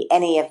there would be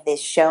any of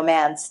this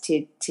showmance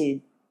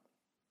to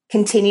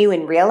continue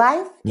in real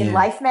life, in Yeah.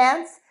 life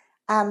mance.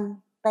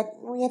 But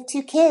we have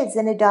 2 kids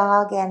and a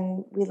dog,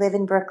 and we live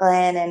in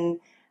Brooklyn, and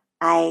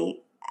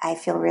I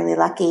feel really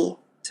lucky.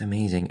 It's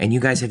amazing. And you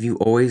guys, have you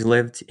always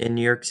lived in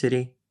New York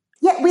City?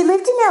 Yeah, we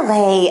lived in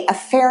LA a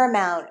fair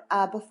amount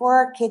before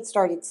our kids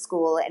started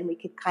school, and we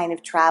could kind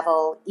of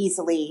travel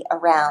easily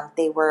around.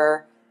 They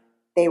were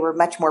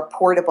much more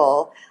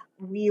portable.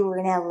 We were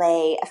in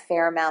LA a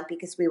fair amount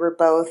because we were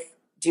both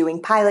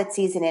doing pilot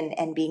season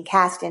and being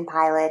cast in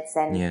pilots,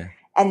 and Yeah.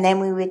 and then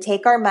we would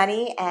take our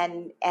money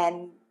and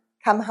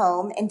come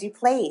home and do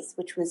plays,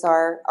 which was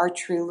our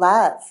true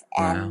love.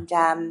 Wow.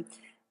 And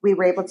we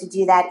were able to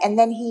do that. And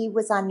then he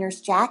was on Nurse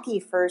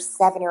Jackie for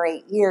 7 or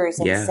 8 years.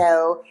 And Yeah.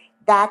 so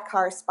that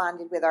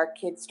corresponded with our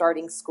kids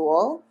starting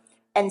school.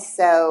 And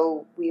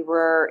so we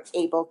were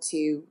able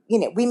to,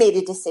 we made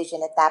a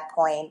decision at that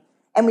point,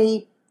 and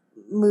we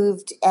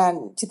moved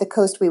to the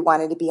coast we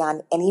wanted to be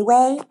on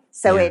anyway.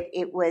 So Yeah.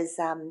 it was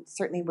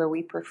certainly where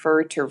we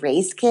preferred to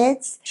raise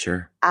kids.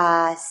 Sure.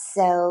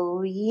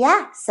 So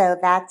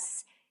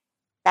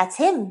that's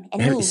him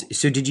and me.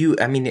 So did you,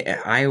 I mean,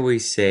 I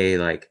always say,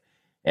 like,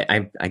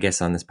 I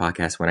guess on this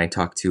podcast, when I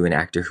talk to an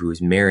actor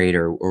who's married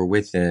or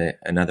with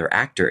another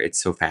actor,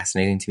 it's so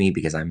fascinating to me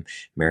because I'm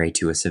married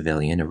to a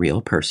civilian, a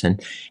real person.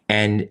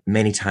 And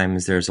many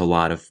times there's a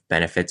lot of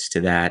benefits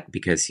to that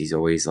because he's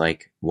always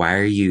like, why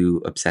are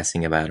you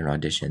obsessing about an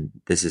audition?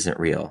 This isn't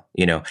real,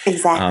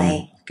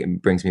 Exactly.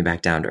 It brings me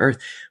back down to earth.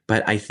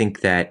 But I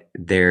think that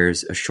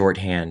there's a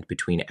shorthand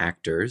between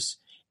actors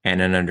and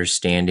an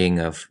understanding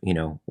of,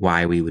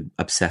 why we would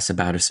obsess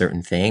about a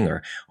certain thing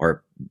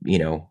or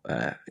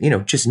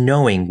just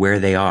knowing where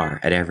they are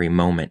at every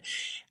moment.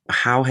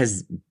 How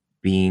has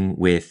being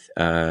with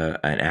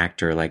an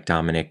actor like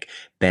Dominic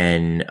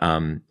been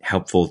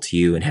helpful to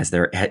you? And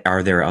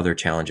are there other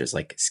challenges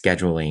like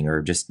scheduling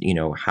or just,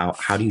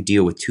 how do you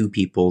deal with 2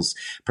 people's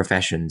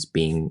professions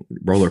being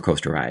roller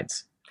coaster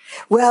rides?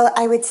 Well,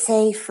 I would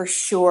say for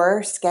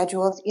sure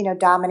schedules.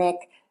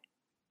 Dominic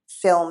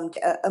filmed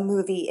a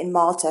movie in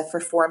Malta for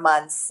 4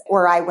 months,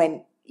 or I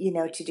went,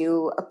 to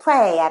do a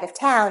play out of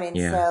town. And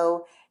Yeah.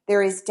 so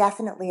there is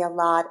definitely a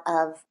lot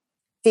of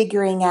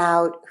figuring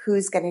out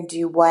who's going to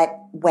do what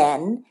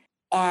when.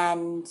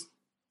 And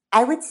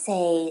I would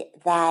say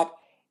that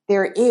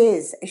there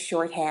is a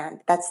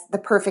shorthand. That's the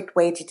perfect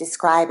way to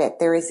describe it.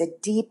 There is a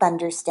deep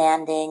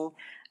understanding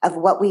of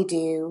what we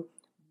do,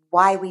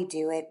 why we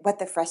do it, what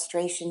the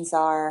frustrations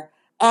are.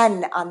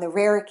 And on the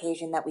rare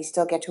occasion that we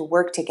still get to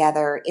work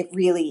together, it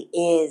really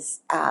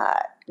is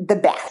the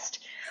best.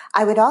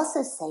 I would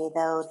also say,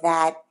 though,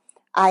 that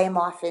I am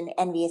often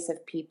envious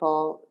of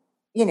people.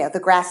 The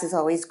grass is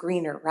always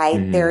greener, right?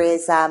 Mhm. There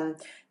is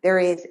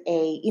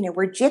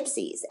we're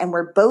gypsies, and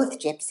we're both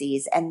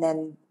gypsies,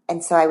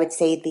 and so I would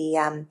say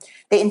the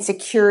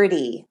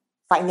insecurity,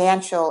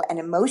 financial and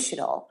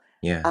emotional,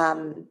 Yeah.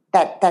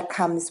 that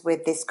comes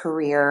with this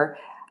career,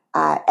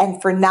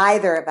 and for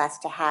neither of us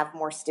to have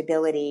more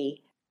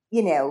stability,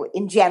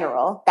 in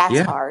general, that's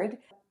Yeah. hard.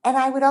 And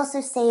I would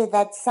also say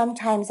that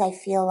sometimes I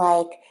feel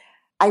like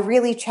I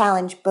really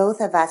challenge both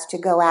of us to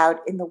go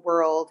out in the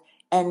world,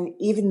 and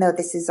even though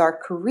this is our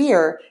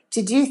career,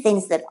 to do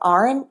things that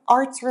aren't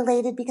arts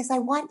related, because I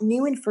want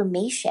new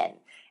information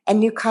and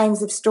new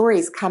kinds of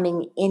stories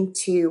coming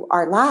into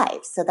our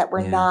lives so that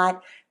we're Yeah.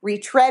 not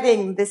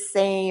retreading the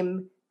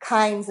same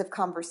kinds of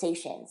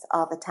conversations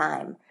all the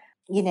time.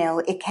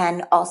 It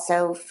can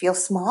also feel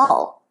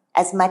small.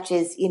 As much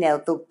as,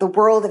 the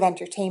world of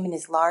entertainment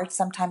is large,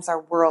 sometimes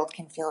our world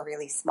can feel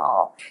really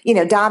small.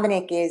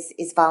 Dominic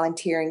is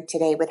volunteering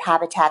today with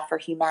Habitat for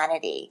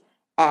Humanity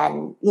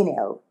and,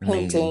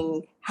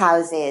 painting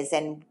houses,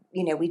 and,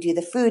 we do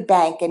the food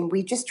bank, and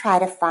we just try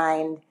to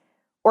find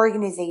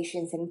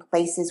organizations and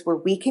places where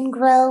we can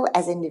grow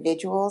as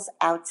individuals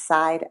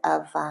outside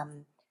of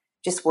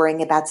just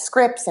worrying about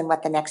scripts and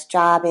what the next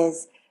job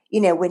is.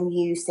 When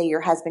you say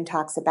your husband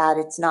talks about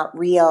it's not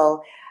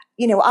real,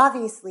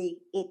 obviously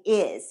it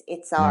is.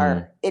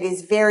 It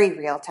is very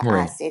real to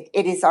Right. us. It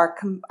is our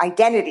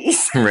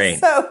identities. Right.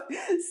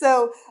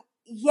 So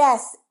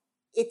yes,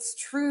 it's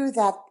true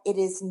that it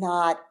is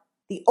not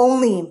the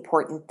only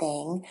important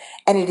thing.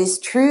 And it is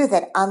true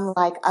that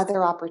unlike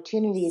other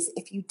opportunities,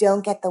 if you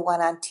don't get the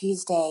one on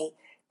Tuesday,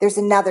 there's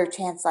another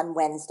chance on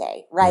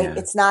Wednesday, right? Yeah.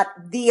 It's not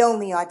the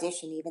only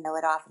audition, even though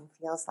it often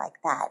feels like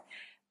that.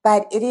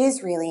 But it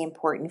is really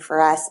important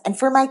for us and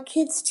for my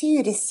kids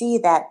too to see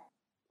that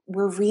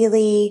we're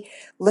really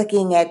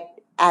looking at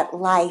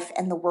life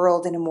and the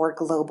world in a more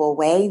global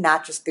way,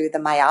 not just through the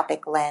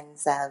myopic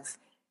lens of,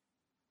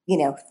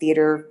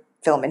 theater,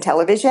 film, and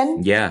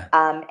television. Yeah.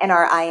 And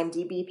our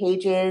IMDb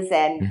pages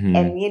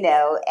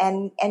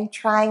and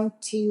trying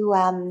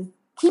to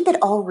keep it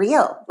all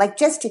real, like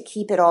just to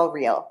keep it all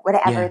real,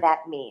 whatever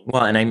that means.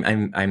 Well,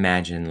 and I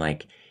imagine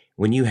like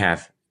when you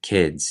have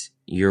kids,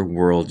 your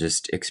world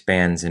just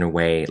expands in a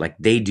way like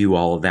they do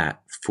all of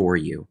that for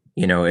you.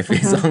 If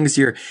as long as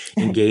you're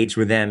engaged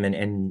with them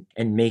and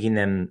making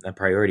them a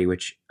priority,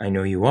 which I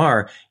know you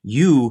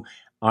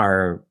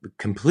are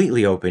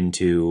completely open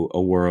to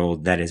a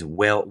world that is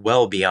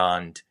well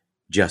beyond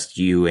just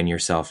you and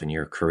yourself and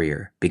your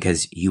career,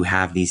 because you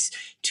have these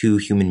two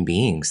human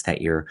beings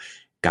that you're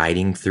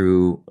guiding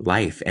through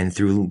life and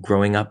through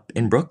growing up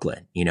in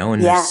Brooklyn,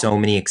 and there's so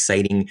many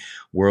exciting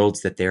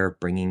worlds that they're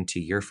bringing to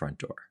your front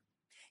door.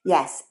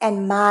 Yes.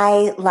 And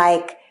my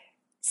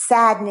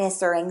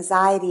sadness or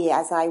anxiety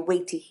as I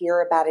wait to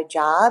hear about a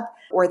job,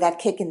 or that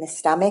kick in the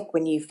stomach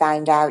when you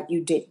find out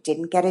you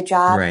didn't get a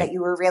job that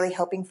you were really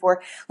hoping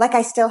for.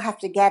 I still have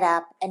to get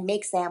up and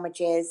make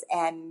sandwiches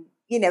and,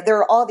 there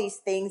are all these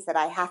things that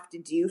I have to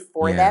do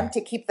for them to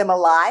keep them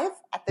alive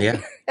at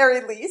the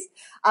very least,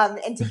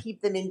 and to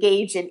keep them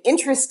engaged and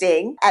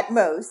interesting at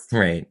most.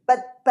 Right.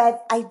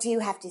 But I do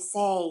have to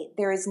say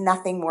there is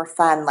nothing more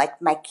fun.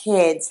 My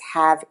kids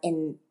have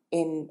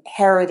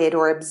inherited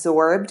or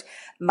absorbed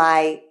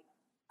my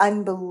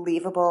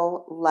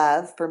unbelievable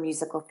love for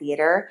musical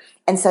theater.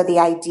 And so the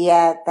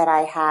idea that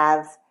I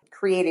have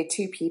created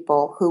two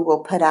people who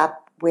will put up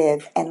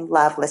with and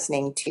love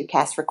listening to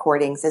cast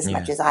recordings as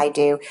much as I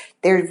do,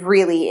 there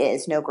really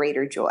is no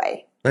greater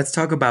joy. Let's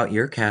talk about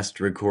your cast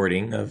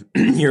recording of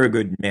You're a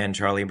Good Man,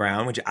 Charlie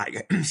Brown, which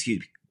excuse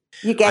me.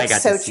 You get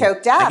so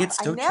choked up. I get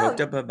so choked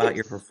up about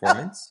your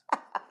performance.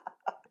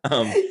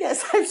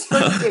 Yes, I'm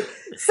sure you do.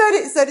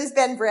 So does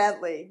Ben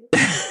Bradley.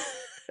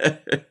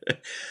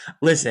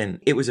 Listen,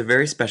 it was a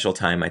very special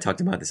time. I talked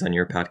about this on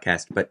your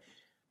podcast, but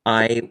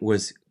I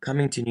was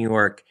coming to New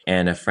York,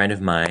 and a friend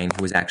of mine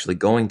who was actually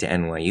going to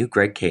NYU,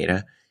 Greg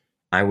Cada,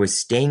 I was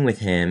staying with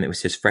him. It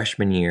was his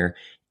freshman year,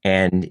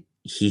 and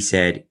he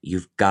said,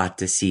 "You've got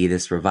to see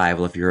this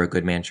revival of You're a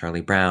Good Man,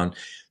 Charlie Brown.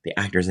 The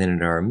actors in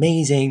it are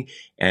amazing,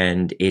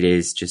 and it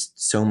is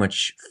just so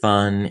much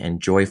fun and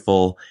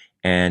joyful,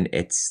 and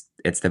it's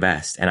the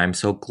best." And I'm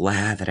so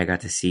glad that I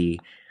got to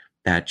see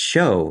that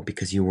show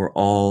because you were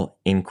all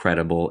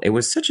incredible. It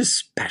was such a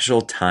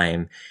special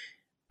time.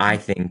 I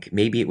think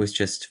maybe it was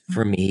just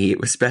for me, it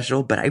was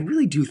special, but I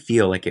really do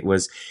feel like it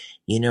was,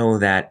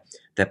 that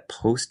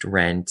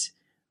post-Rent,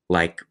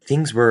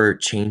 things were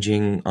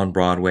changing on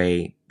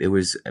Broadway. It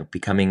was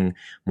becoming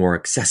more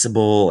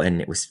accessible,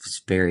 and it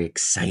was very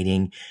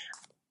exciting.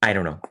 I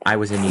don't know. I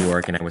was in New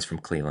York and I was from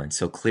Cleveland.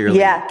 So clearly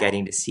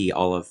getting to see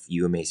all of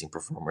you amazing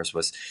performers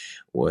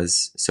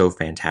was so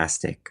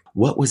fantastic.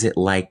 What was it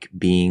like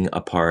being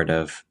a part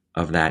of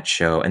that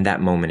show and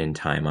that moment in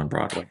time on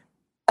Broadway?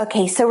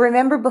 Okay, so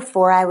remember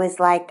before I was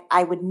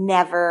I would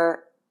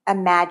never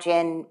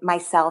imagine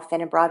myself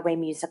in a Broadway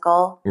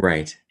musical.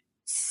 Right.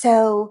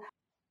 So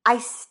I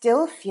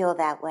still feel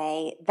that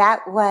way.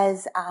 That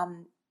was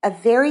a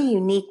very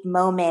unique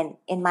moment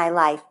in my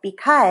life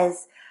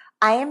because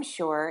I am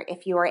sure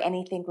if you are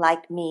anything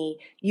like me,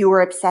 you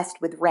were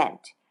obsessed with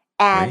Rent.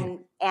 And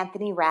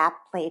Anthony Rapp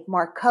played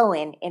Mark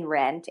Cohen in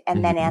Rent,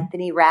 and then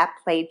Anthony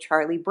Rapp played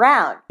Charlie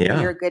Brown.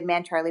 You're a Good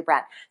Man, Charlie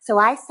Brown. So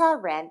I saw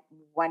Rent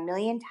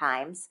 1,000,000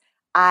 times.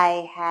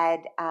 I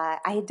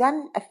had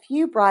done a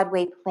few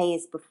Broadway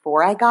plays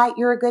before I got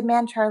You're a Good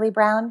Man, Charlie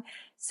Brown.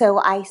 So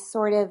I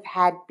sort of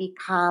had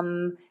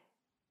become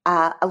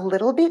a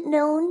little bit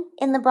known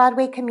in the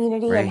Broadway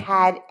community and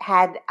had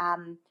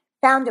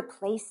found a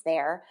place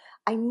there.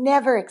 I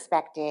never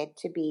expected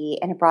to be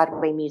in a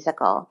Broadway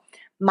musical.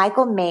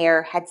 Michael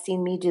Mayer had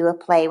seen me do a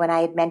play when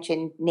I had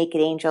mentioned Naked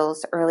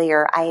Angels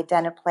earlier. I had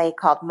done a play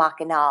called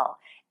Mackinac,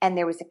 and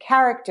there was a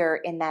character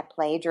in that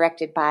play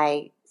directed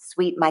by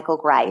sweet Michael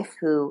Greif,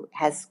 who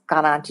has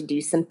gone on to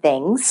do some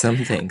things. Some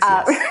things,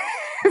 yes.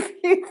 A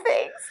few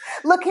things.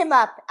 Look him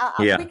up.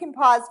 We can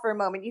pause for a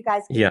moment. You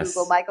guys can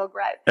Google Michael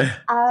Greif.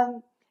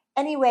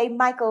 Anyway,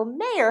 Michael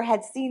Mayer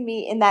had seen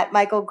me in that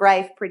Michael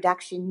Greif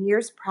production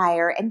years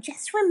prior and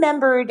just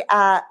remembered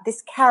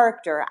this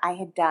character I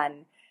had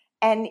done.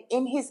 And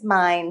in his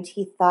mind,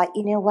 he thought,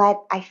 you know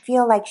what? I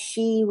feel like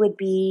she would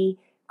be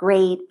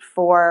great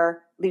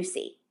for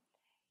Lucy.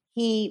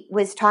 He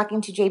was talking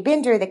to Jay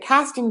Binder, the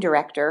casting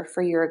director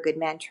for You're a Good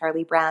Man,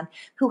 Charlie Brown,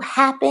 who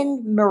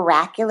happened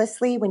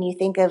miraculously when you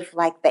think of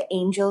the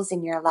angels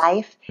in your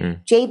life.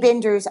 Jay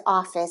Binder's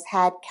office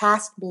had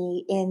cast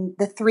me in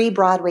the 3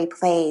 Broadway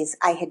plays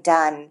I had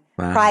done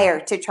prior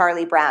to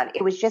Charlie Brown.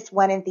 It was just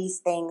one of these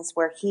things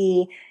where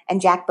he and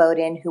Jack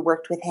Bowden, who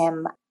worked with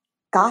him,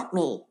 got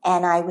me.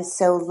 And I was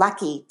so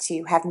lucky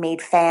to have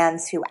made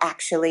fans who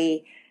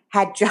actually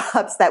had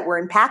jobs that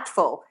were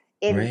impactful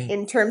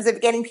in terms of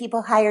getting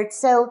people hired.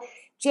 So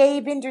Jay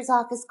Binder's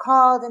office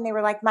called and they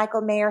were like,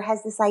 Michael Mayer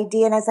has this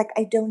idea. And I was like,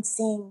 I don't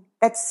sing.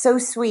 That's so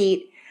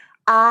sweet.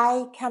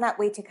 I cannot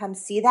wait to come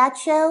see that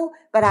show,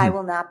 but I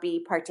will not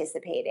be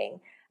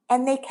participating.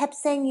 And they kept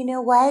saying, you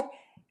know what?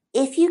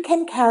 If you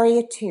can carry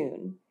a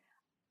tune,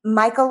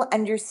 Michael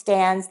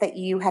understands that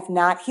you have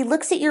not. He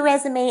looks at your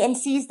resume and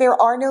sees there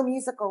are no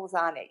musicals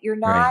on it. You're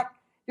not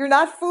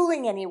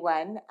fooling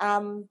anyone.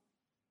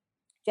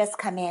 Just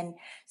come in.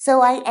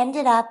 So I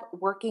ended up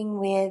working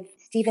with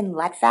Stephen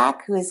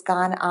Letvak, who has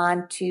gone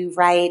on to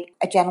write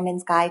A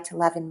Gentleman's Guide to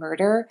Love and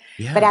Murder.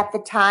 Yeah. But at the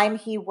time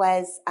he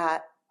was a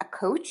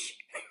coach.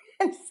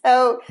 And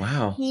so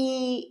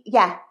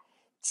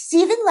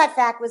Stephen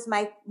Letvak was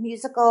my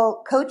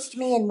musical, coached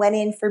me and went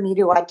in for me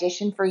to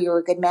audition for You're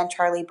a Good Man,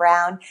 Charlie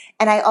Brown.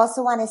 And I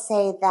also want to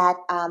say that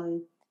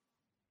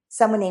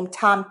someone named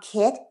Tom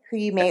Kitt, who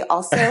you may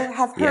also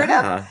have heard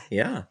of,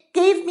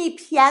 gave me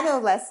piano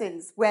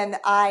lessons when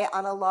I,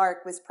 on a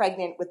lark, was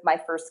pregnant with my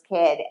first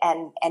kid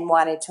and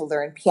wanted to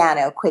learn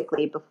piano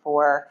quickly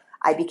before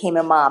I became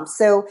a mom.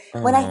 So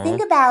when I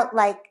think about,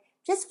 like,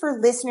 just for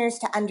listeners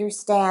to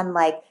understand,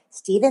 like,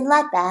 Stephen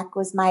Letvak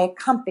was my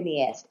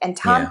accompanist and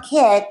Tom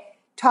Kitt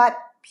taught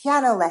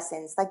piano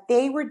lessons. Like,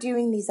 they were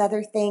doing these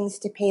other things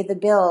to pay the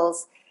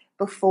bills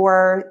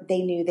before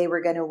they knew they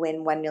were going to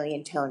win 1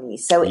 million Tonys.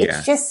 So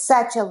it's just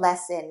such a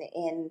lesson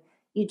in,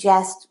 you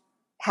just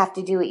have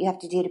to do what you have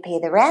to do to pay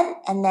the rent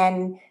and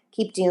then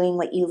keep doing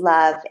what you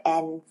love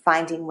and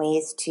finding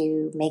ways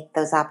to make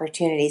those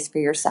opportunities for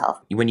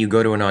yourself. When you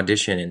go to an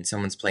audition and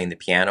someone's playing the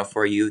piano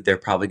for you, they're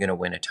probably going to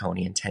win a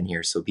Tony in 10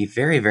 years. So be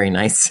very, very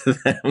nice to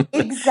them.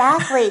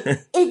 Exactly.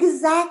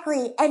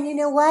 And you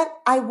know what?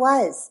 I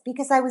was,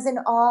 because I was in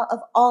awe of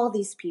all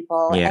these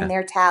people and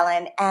their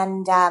talent.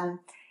 And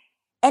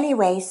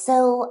anyway,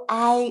 so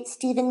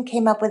Stephen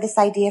came up with this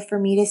idea for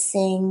me to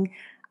sing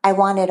I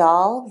Want It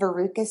All,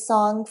 Veruca's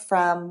song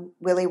from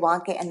Willy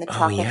Wonka and the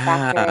Chocolate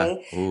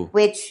Factory,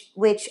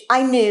 which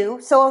I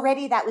knew. So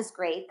already that was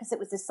great because it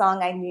was a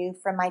song I knew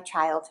from my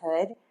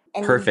childhood.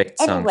 And perfect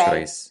song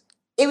choice.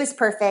 It was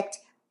perfect.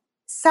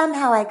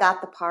 Somehow I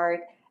got the part.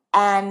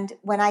 And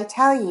when I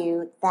tell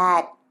you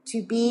that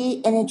to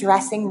be in a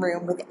dressing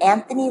room with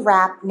Anthony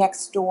Rapp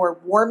next door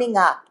warming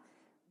up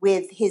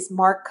with his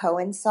Mark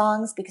Cohen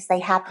songs because they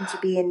happened to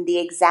be in the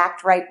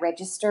exact right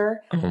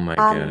register. Oh my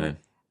God.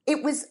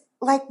 It was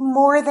like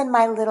more than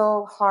my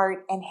little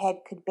heart and head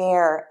could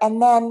bear.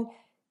 And then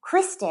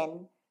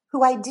Kristen,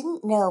 who I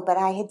didn't know, but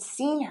I had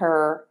seen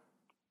her,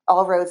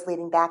 all roads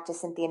leading back to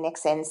Cynthia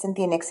Nixon.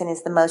 Cynthia Nixon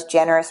is the most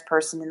generous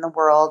person in the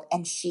world,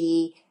 and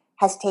she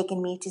has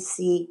taken me to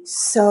see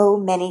so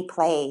many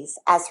plays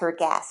as her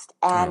guest.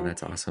 And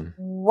that's awesome.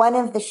 One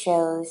of the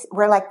shows,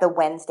 we're like the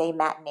Wednesday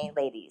matinee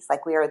ladies.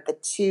 Like we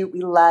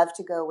love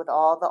to go with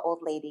all the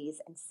old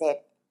ladies and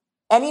sit.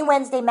 Any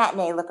Wednesday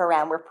matinee, look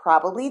around, we're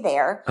probably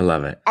there. I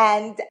love it.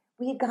 And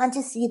we had gone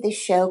to see this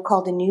show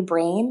called A New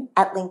Brain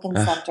at Lincoln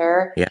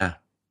Center. Yeah.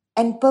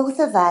 And both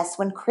of us,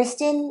 when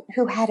Kristen,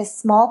 who had a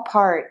small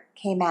part,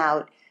 came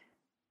out,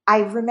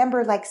 I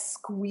remember like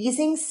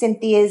squeezing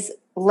Cynthia's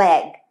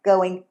leg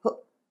going,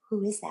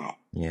 who is that?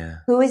 Yeah.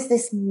 Who is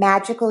this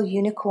magical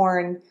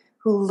unicorn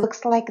who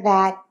looks like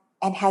that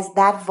and has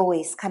that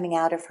voice coming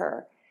out of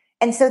her?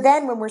 And so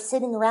then when we're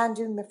sitting around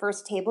doing the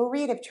first table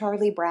read of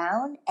Charlie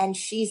Brown and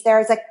she's there, I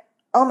was like,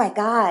 oh my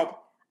God,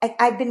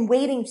 I've been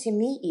waiting to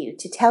meet you,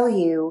 to tell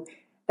you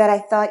that I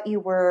thought you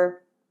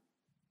were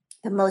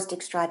the most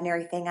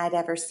extraordinary thing I'd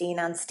ever seen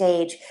on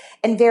stage.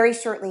 And very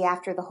shortly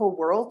after, the whole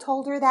world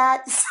told her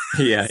that.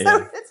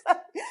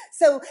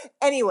 So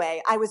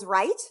anyway, I was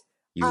right.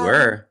 You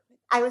were.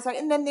 I was right.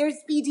 And then there's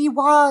B.D.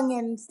 Wong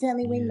and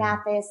Stanley Wayne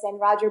Mathis and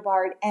Roger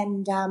Bard.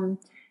 And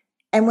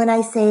when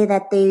I say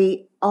that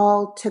they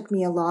all took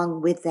me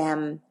along with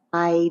them,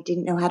 I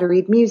didn't know how to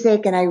read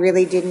music and I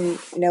really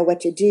didn't know what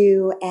to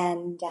do.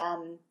 And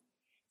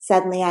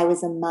suddenly I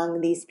was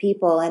among these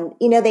people. And,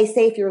 you know, they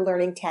say if you're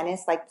learning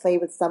tennis, like play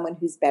with someone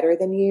who's better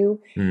than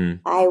you.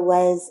 I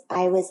was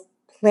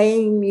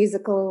playing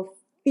musical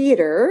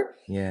theater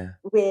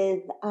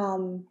with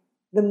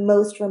the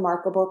most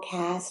remarkable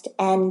cast.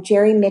 And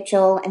Jerry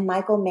Mitchell and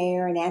Michael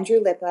Mayer and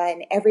Andrew Lippa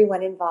and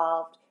everyone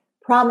involved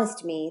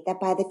promised me that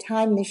by the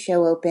time the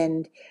show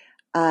opened,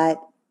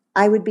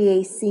 I would be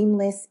a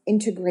seamless,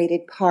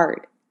 integrated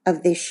part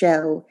of this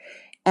show.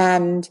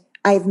 And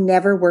I've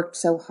never worked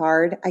so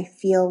hard. I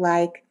feel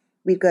like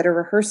we'd go to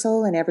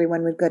rehearsal and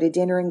everyone would go to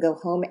dinner and go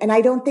home. And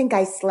I don't think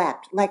I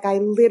slept. Like I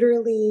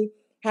literally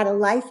had a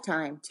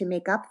lifetime to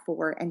make up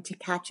for and to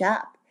catch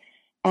up.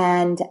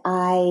 And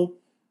I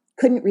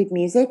couldn't read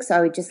music, so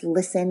I would just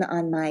listen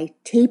on my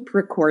tape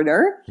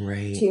recorder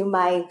to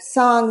my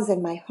songs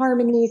and my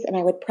harmonies, and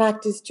I would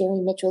practice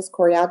Jerry Mitchell's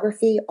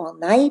choreography all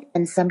night,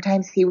 and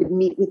sometimes he would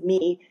meet with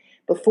me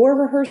before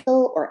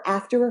rehearsal or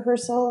after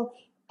rehearsal,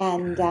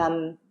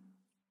 and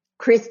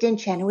Kristen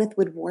Chenoweth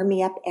would warm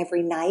me up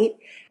every night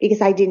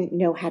because I didn't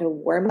know how to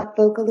warm up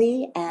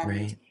vocally,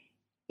 and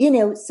you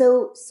know,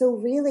 so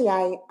really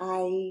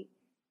I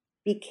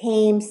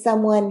became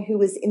someone who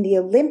was in the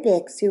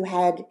Olympics who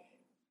had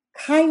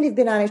kind of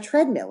been on a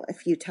treadmill a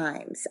few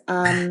times.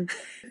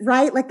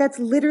 Right? Like that's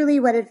literally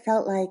what it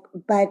felt like.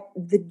 But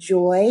the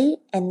joy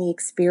and the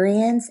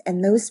experience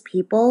and those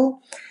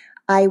people,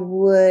 I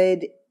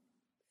would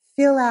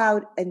fill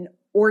out an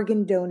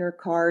organ donor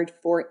card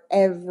for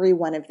every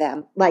one of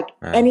them, like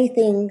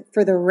anything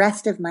for the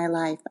rest of my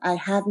life. I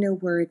have no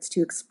words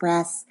to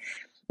express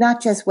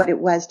not just what it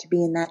was to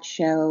be in that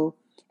show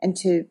and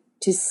to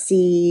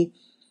see,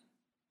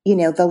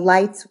 the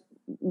lights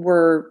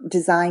were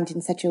designed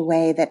in such a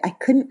way that I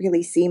couldn't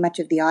really see much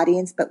of the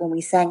audience. But when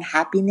we sang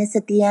Happiness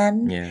at the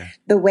end,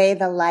 the way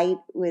the light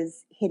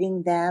was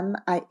hitting them,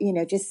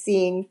 just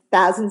seeing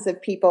thousands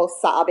of people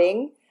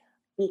sobbing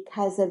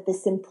because of the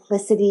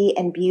simplicity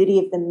and beauty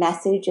of the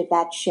message of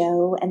that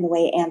show and the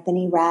way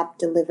Anthony Rapp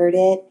delivered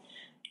it.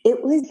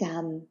 It was,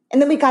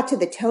 and then we got to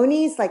the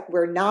Tonys, like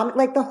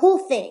the whole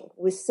thing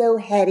was so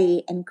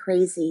heady and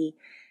crazy.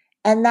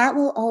 And that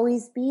will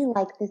always be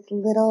like this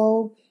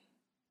little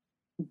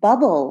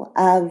bubble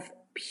of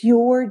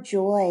pure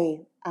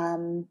joy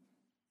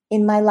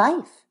in my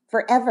life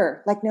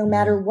forever. Like no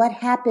matter what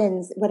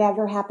happens,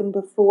 whatever happened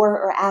before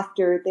or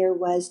after, there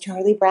was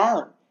Charlie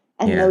Brown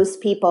and those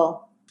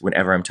people.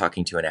 Whenever I'm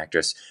talking to an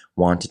actress,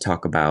 want to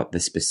talk about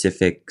the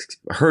specific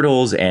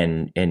hurdles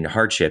and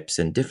hardships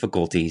and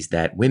difficulties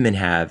that women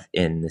have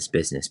in this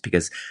business,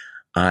 because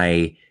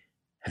I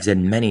have said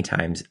many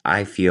times,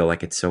 I feel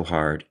like it's so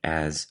hard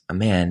as a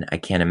man. I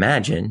can't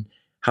imagine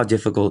how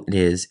difficult it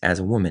is as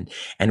a woman.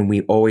 And we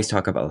always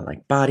talk about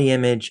like body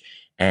image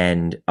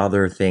and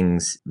other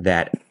things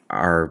that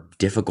are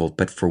difficult.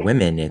 But for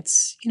women,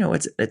 it's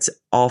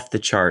off the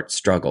chart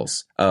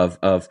struggles of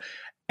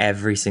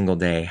every single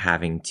day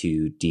having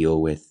to deal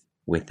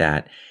with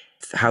that.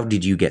 How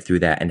did you get through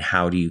that? And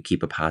how do you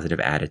keep a positive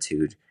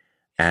attitude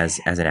as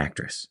an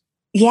actress?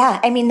 Yeah.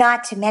 I mean,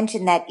 not to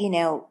mention that,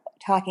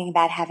 talking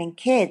about having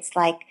kids,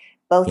 like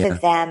both of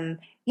them,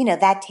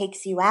 that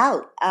takes you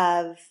out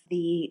of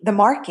the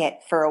market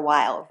for a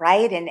while,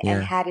 right? And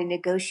how to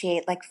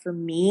negotiate. Like for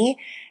me,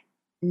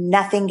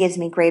 nothing gives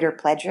me greater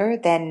pleasure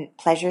than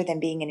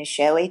being in a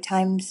show 8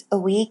 times a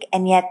week.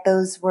 And yet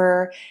those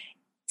were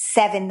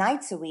 7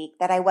 nights a week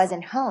that I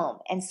wasn't home,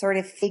 and sort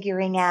of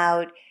figuring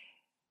out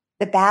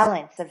the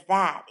balance of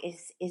that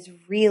is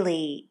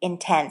really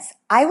intense.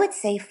 I would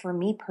say for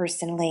me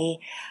personally,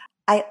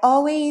 I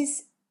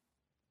always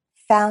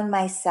found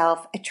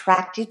myself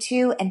attracted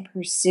to and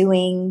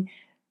pursuing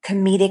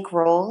comedic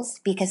roles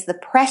because the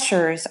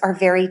pressures are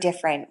very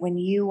different when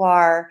you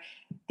are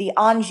the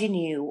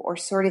ingenue or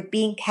sort of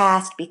being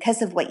cast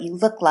because of what you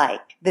look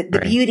like, the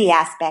beauty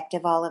aspect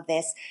of all of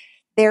this.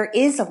 There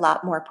is a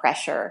lot more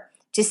pressure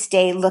to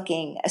stay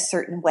looking a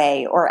certain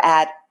way or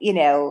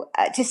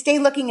to stay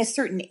looking a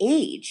certain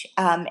age,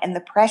 and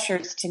the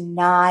pressures to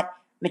not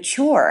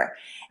mature.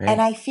 Right.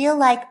 And I feel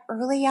like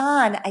early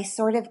on, I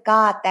sort of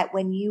got that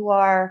when you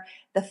are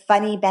the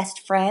funny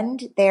best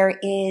friend, there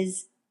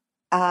is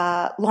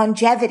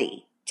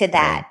longevity to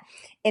that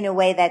in a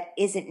way that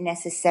isn't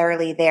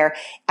necessarily there.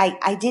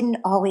 I didn't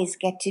always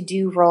get to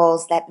do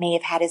roles that may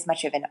have had as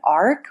much of an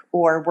arc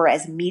or were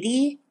as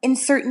meaty in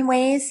certain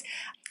ways.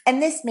 And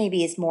this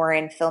maybe is more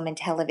in film and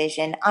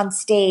television. On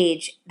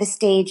stage, the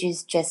stage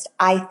is just,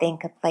 I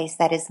think, a place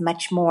that is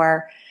much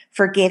more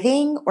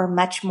forgiving or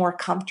much more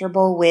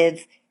comfortable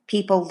with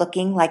people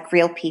looking like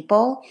real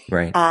people.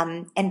 Right.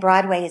 And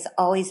Broadway has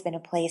always been a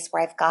place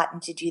where I've gotten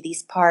to do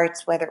these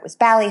parts, whether it was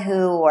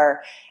Ballyhoo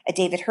or a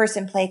David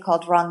Herson play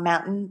called Wrong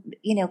Mountain.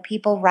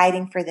 People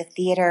writing for the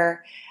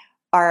theater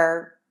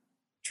are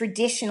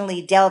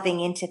traditionally delving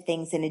into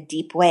things in a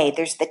deep way.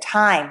 There's the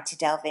time to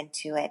delve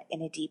into it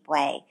in a deep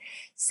way.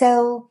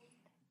 So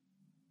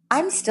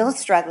I'm still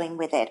struggling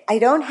with it. I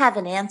don't have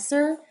an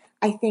answer.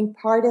 I think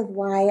part of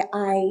why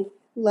I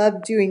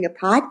love doing a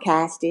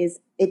podcast is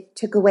it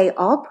took away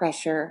all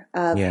pressure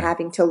of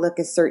having to look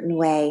a certain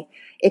way.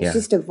 It's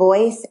just a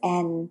voice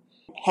and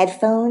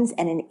headphones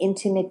and an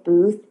intimate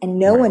booth, and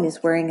no one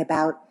is worrying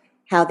about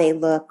how they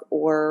look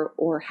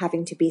or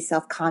having to be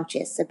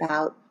self-conscious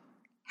about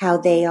how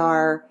they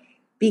are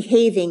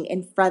behaving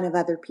in front of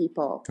other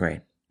people.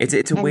 Right.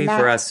 It's a way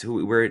for us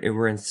who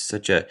we're in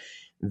such a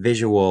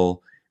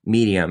visual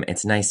medium.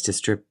 It's nice to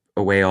strip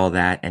away all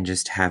that and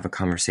just have a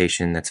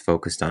conversation that's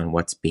focused on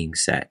what's being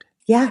said.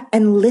 Yeah.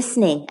 And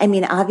listening. I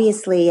mean,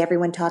 obviously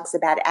everyone talks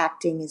about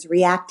acting as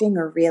reacting,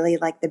 or really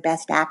like the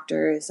best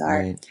actors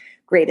are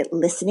great at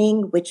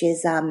listening, which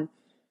is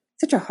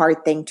such a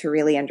hard thing to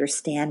really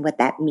understand what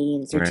that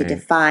means or to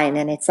define.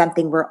 And it's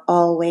something we're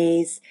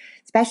always,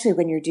 especially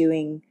when you're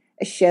doing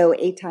a show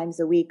 8 times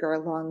a week or a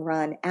long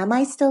run. Am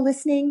I still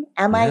listening?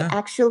 Am I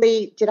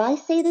actually, did I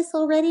say this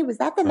already? Was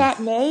that the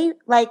matinee?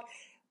 Like,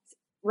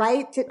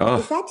 right?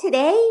 Is that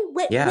today?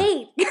 Wait.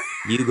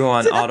 You go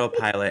on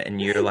autopilot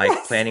and you're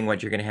like planning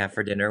what you're going to have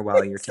for dinner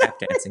while you're tap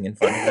dancing in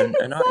front of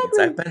an audience.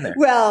 I've been there.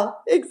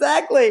 Well,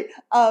 exactly.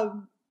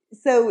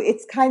 So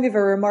it's kind of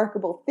a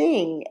remarkable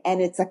thing. And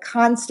it's a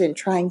constant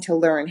trying to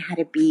learn how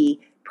to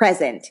be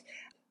present.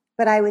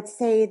 but I would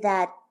say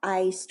that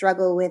I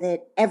struggle with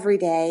it every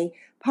day.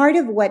 Part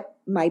of what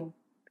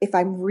if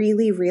I'm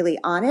really, really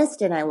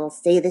honest, and I will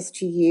say this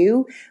to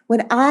you,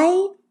 when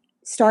I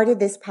started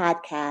this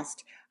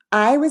podcast,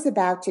 I was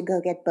about to go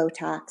get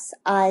Botox.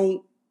 I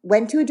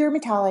went to a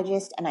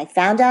dermatologist and I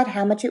found out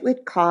how much it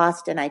would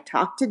cost. And I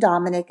talked to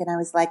Dominic and I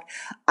was like,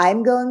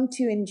 I'm going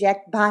to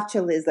inject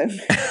botulism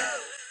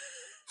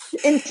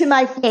into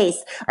my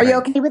face. Are you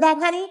okay with that,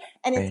 honey?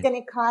 And it's going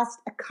to cost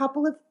a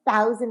couple of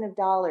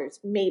 $1,000,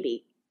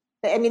 maybe.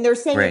 I mean, they're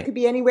saying it could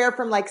be anywhere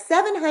from like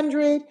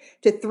 $700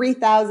 to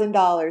 $3,000. And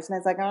I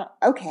was like, oh,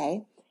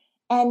 okay.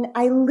 And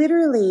I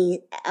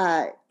literally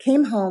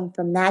came home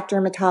from that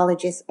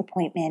dermatologist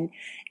appointment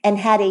and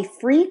had a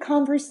free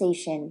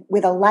conversation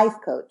with a life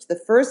coach.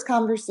 The first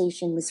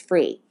conversation was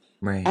free.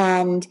 Right.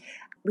 And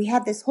we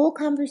had this whole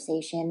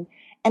conversation.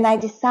 And I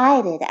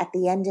decided at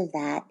the end of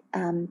that,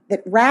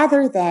 that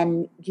rather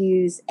than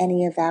use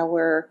any of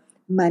our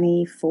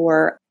money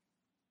for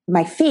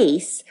my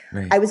face,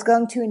 I was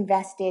going to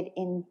invest it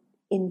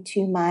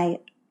into my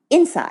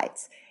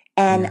insides.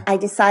 And I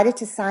decided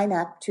to sign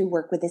up to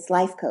work with this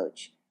life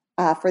coach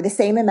for the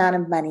same amount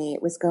of money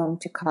it was going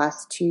to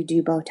cost to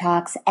do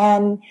Botox.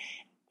 And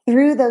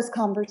through those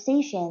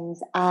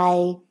conversations,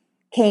 I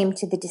came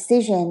to the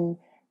decision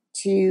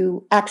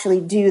to actually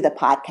do the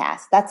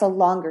podcast. That's a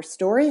longer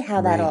story,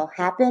 how that all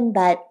happened,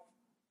 but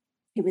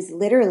it was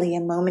literally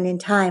a moment in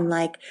time.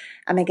 Like,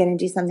 am I going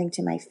to do something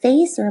to my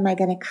face, or am I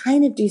going to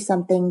kind of do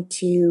something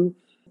to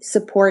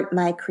support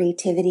my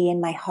creativity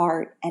and my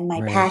heart and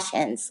my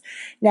passions?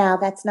 Now,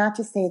 that's not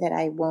to say that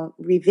I won't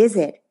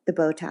revisit the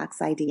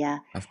Botox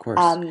idea. Of course.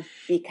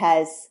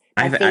 Because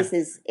my face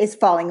is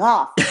falling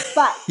off.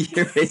 But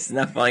your face is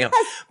not falling off.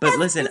 But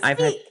listen, I've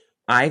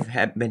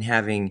been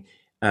having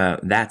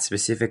that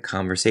specific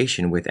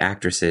conversation with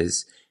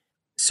actresses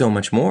so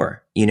much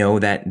more,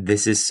 that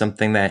this is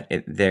something that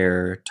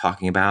they're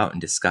talking about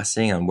and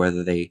discussing on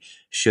whether they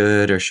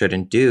should or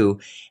shouldn't do.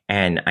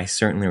 And I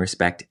certainly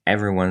respect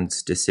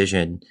everyone's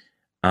decision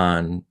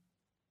on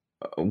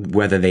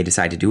whether they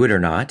decide to do it or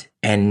not.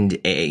 And,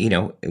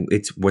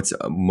 it's what's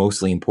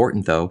mostly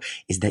important, though,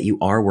 is that you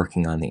are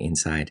working on the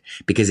inside,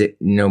 because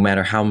no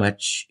matter how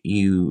much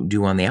you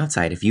do on the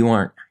outside, if you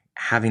aren't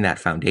having that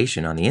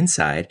foundation on the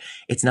inside,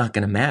 it's not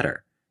going to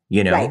matter,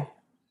 Right.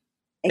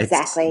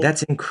 Exactly.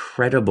 That's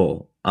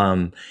incredible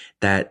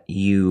that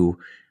you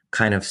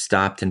kind of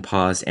stopped and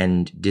paused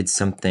and did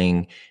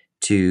something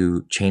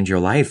to change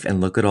your life,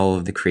 and look at all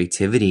of the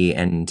creativity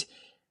and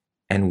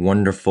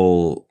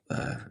wonderful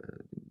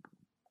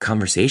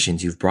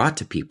conversations you've brought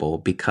to people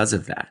because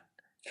of that.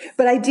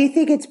 But I do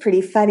think it's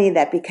pretty funny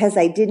that because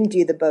I didn't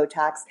do the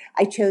Botox,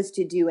 I chose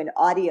to do an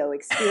audio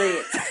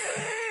experience.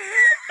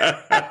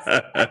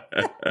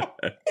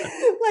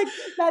 Like,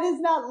 that is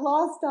not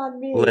lost on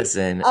me.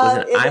 Listen,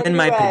 I'm in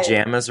my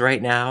pajamas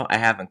right now. I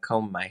haven't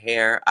combed my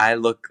hair. I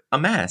look a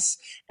mess.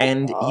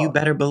 And you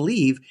better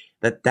believe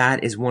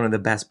that is one of the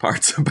best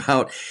parts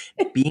about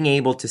being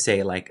able to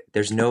say, like,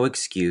 there's no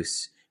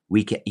excuse.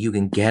 You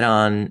can get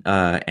on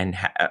and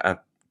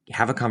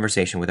have a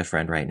conversation with a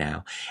friend right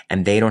now,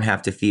 and they don't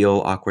have to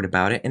feel awkward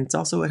about it. And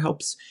it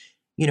helps,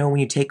 when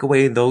you take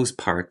away those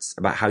parts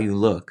about how you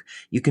look,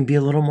 you can be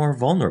a little more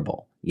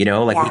vulnerable. We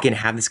can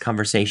have this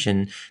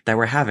conversation that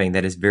we're having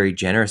that is very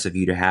generous of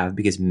you to have,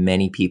 because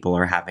many people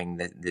are having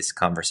this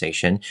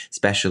conversation,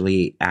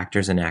 especially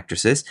actors and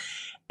actresses.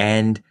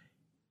 And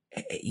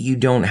you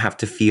don't have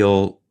to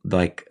feel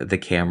like the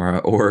camera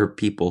or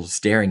people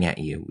staring at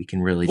you. We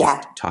can really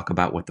just talk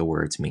about what the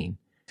words mean.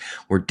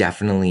 We're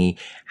definitely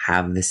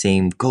have the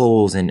same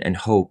goals and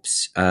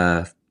hopes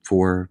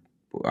for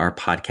our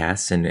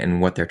podcasts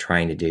and what they're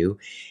trying to do.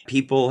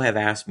 People have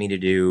asked me to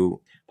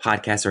do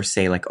podcasts or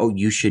say, like, oh,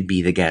 you should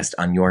be the guest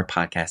on your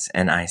podcast.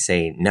 And I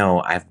say,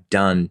 no, I've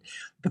done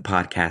the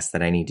podcast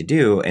that I need to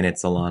do, and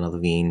it's Ilana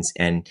Levine's.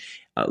 And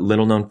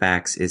Little Known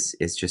Facts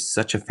is just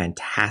such a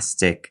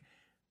fantastic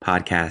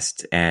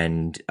podcast,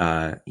 and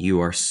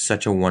you are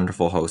such a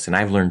wonderful host. And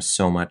I've learned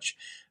so much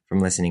from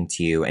listening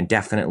to you. And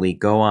definitely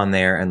go on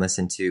there and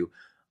listen to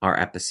our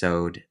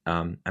episode.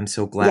 I'm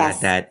so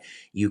glad that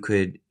you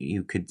could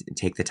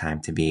take the time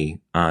to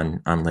be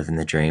on Living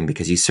the Dream,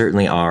 because you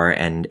certainly are.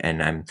 And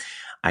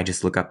I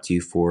just look up to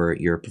you for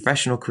your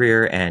professional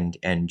career and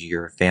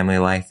your family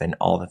life and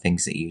all the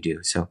things that you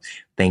do. So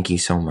thank you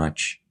so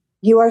much.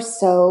 You are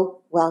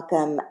so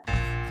welcome.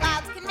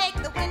 Clouds can make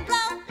the wind blow,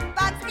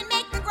 bugs can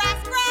make the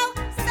grass grow.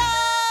 So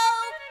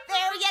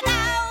there you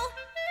go.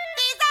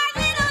 These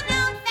are little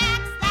known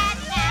facts that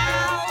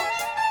now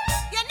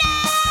you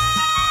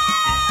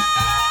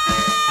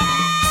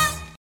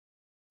know.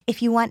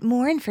 If you want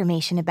more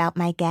information about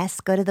my guests,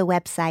 go to the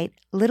website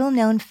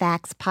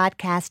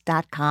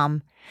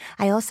littleknownfactspodcast.com.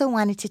 I also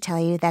wanted to tell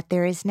you that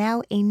there is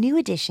now a new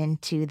addition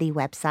to the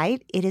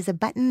website. It is a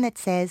button that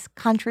says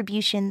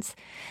contributions.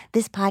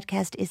 This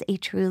podcast is a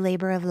true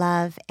labor of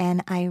love,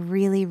 and I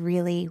really,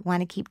 really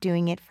want to keep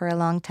doing it for a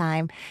long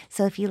time.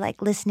 So if you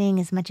like listening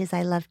as much as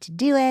I love to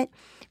do it,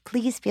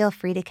 please feel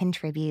free to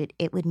contribute.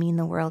 It would mean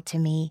the world to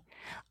me.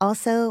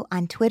 Also,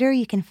 on Twitter,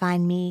 you can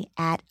find me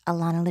at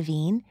Alana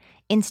Levine.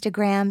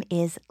 Instagram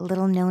is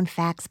Little Known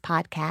Facts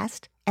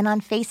Podcast. And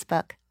on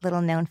Facebook,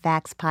 Little Known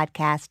Facts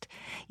Podcast.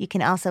 You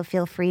can also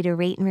feel free to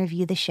rate and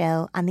review the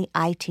show on the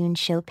iTunes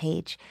show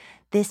page.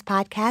 This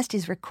podcast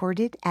is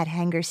recorded at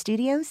Hanger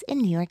Studios in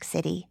New York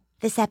City.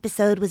 This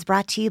episode was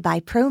brought to you by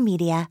Pro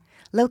Media.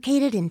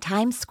 Located in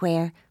Times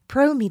Square,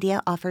 Pro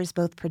Media offers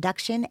both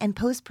production and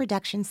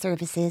post-production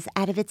services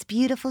out of its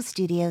beautiful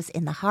studios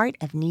in the heart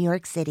of New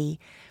York City.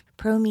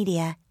 Pro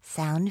Media,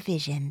 Sound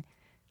Vision.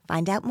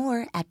 Find out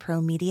more at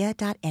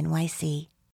promedia.nyc.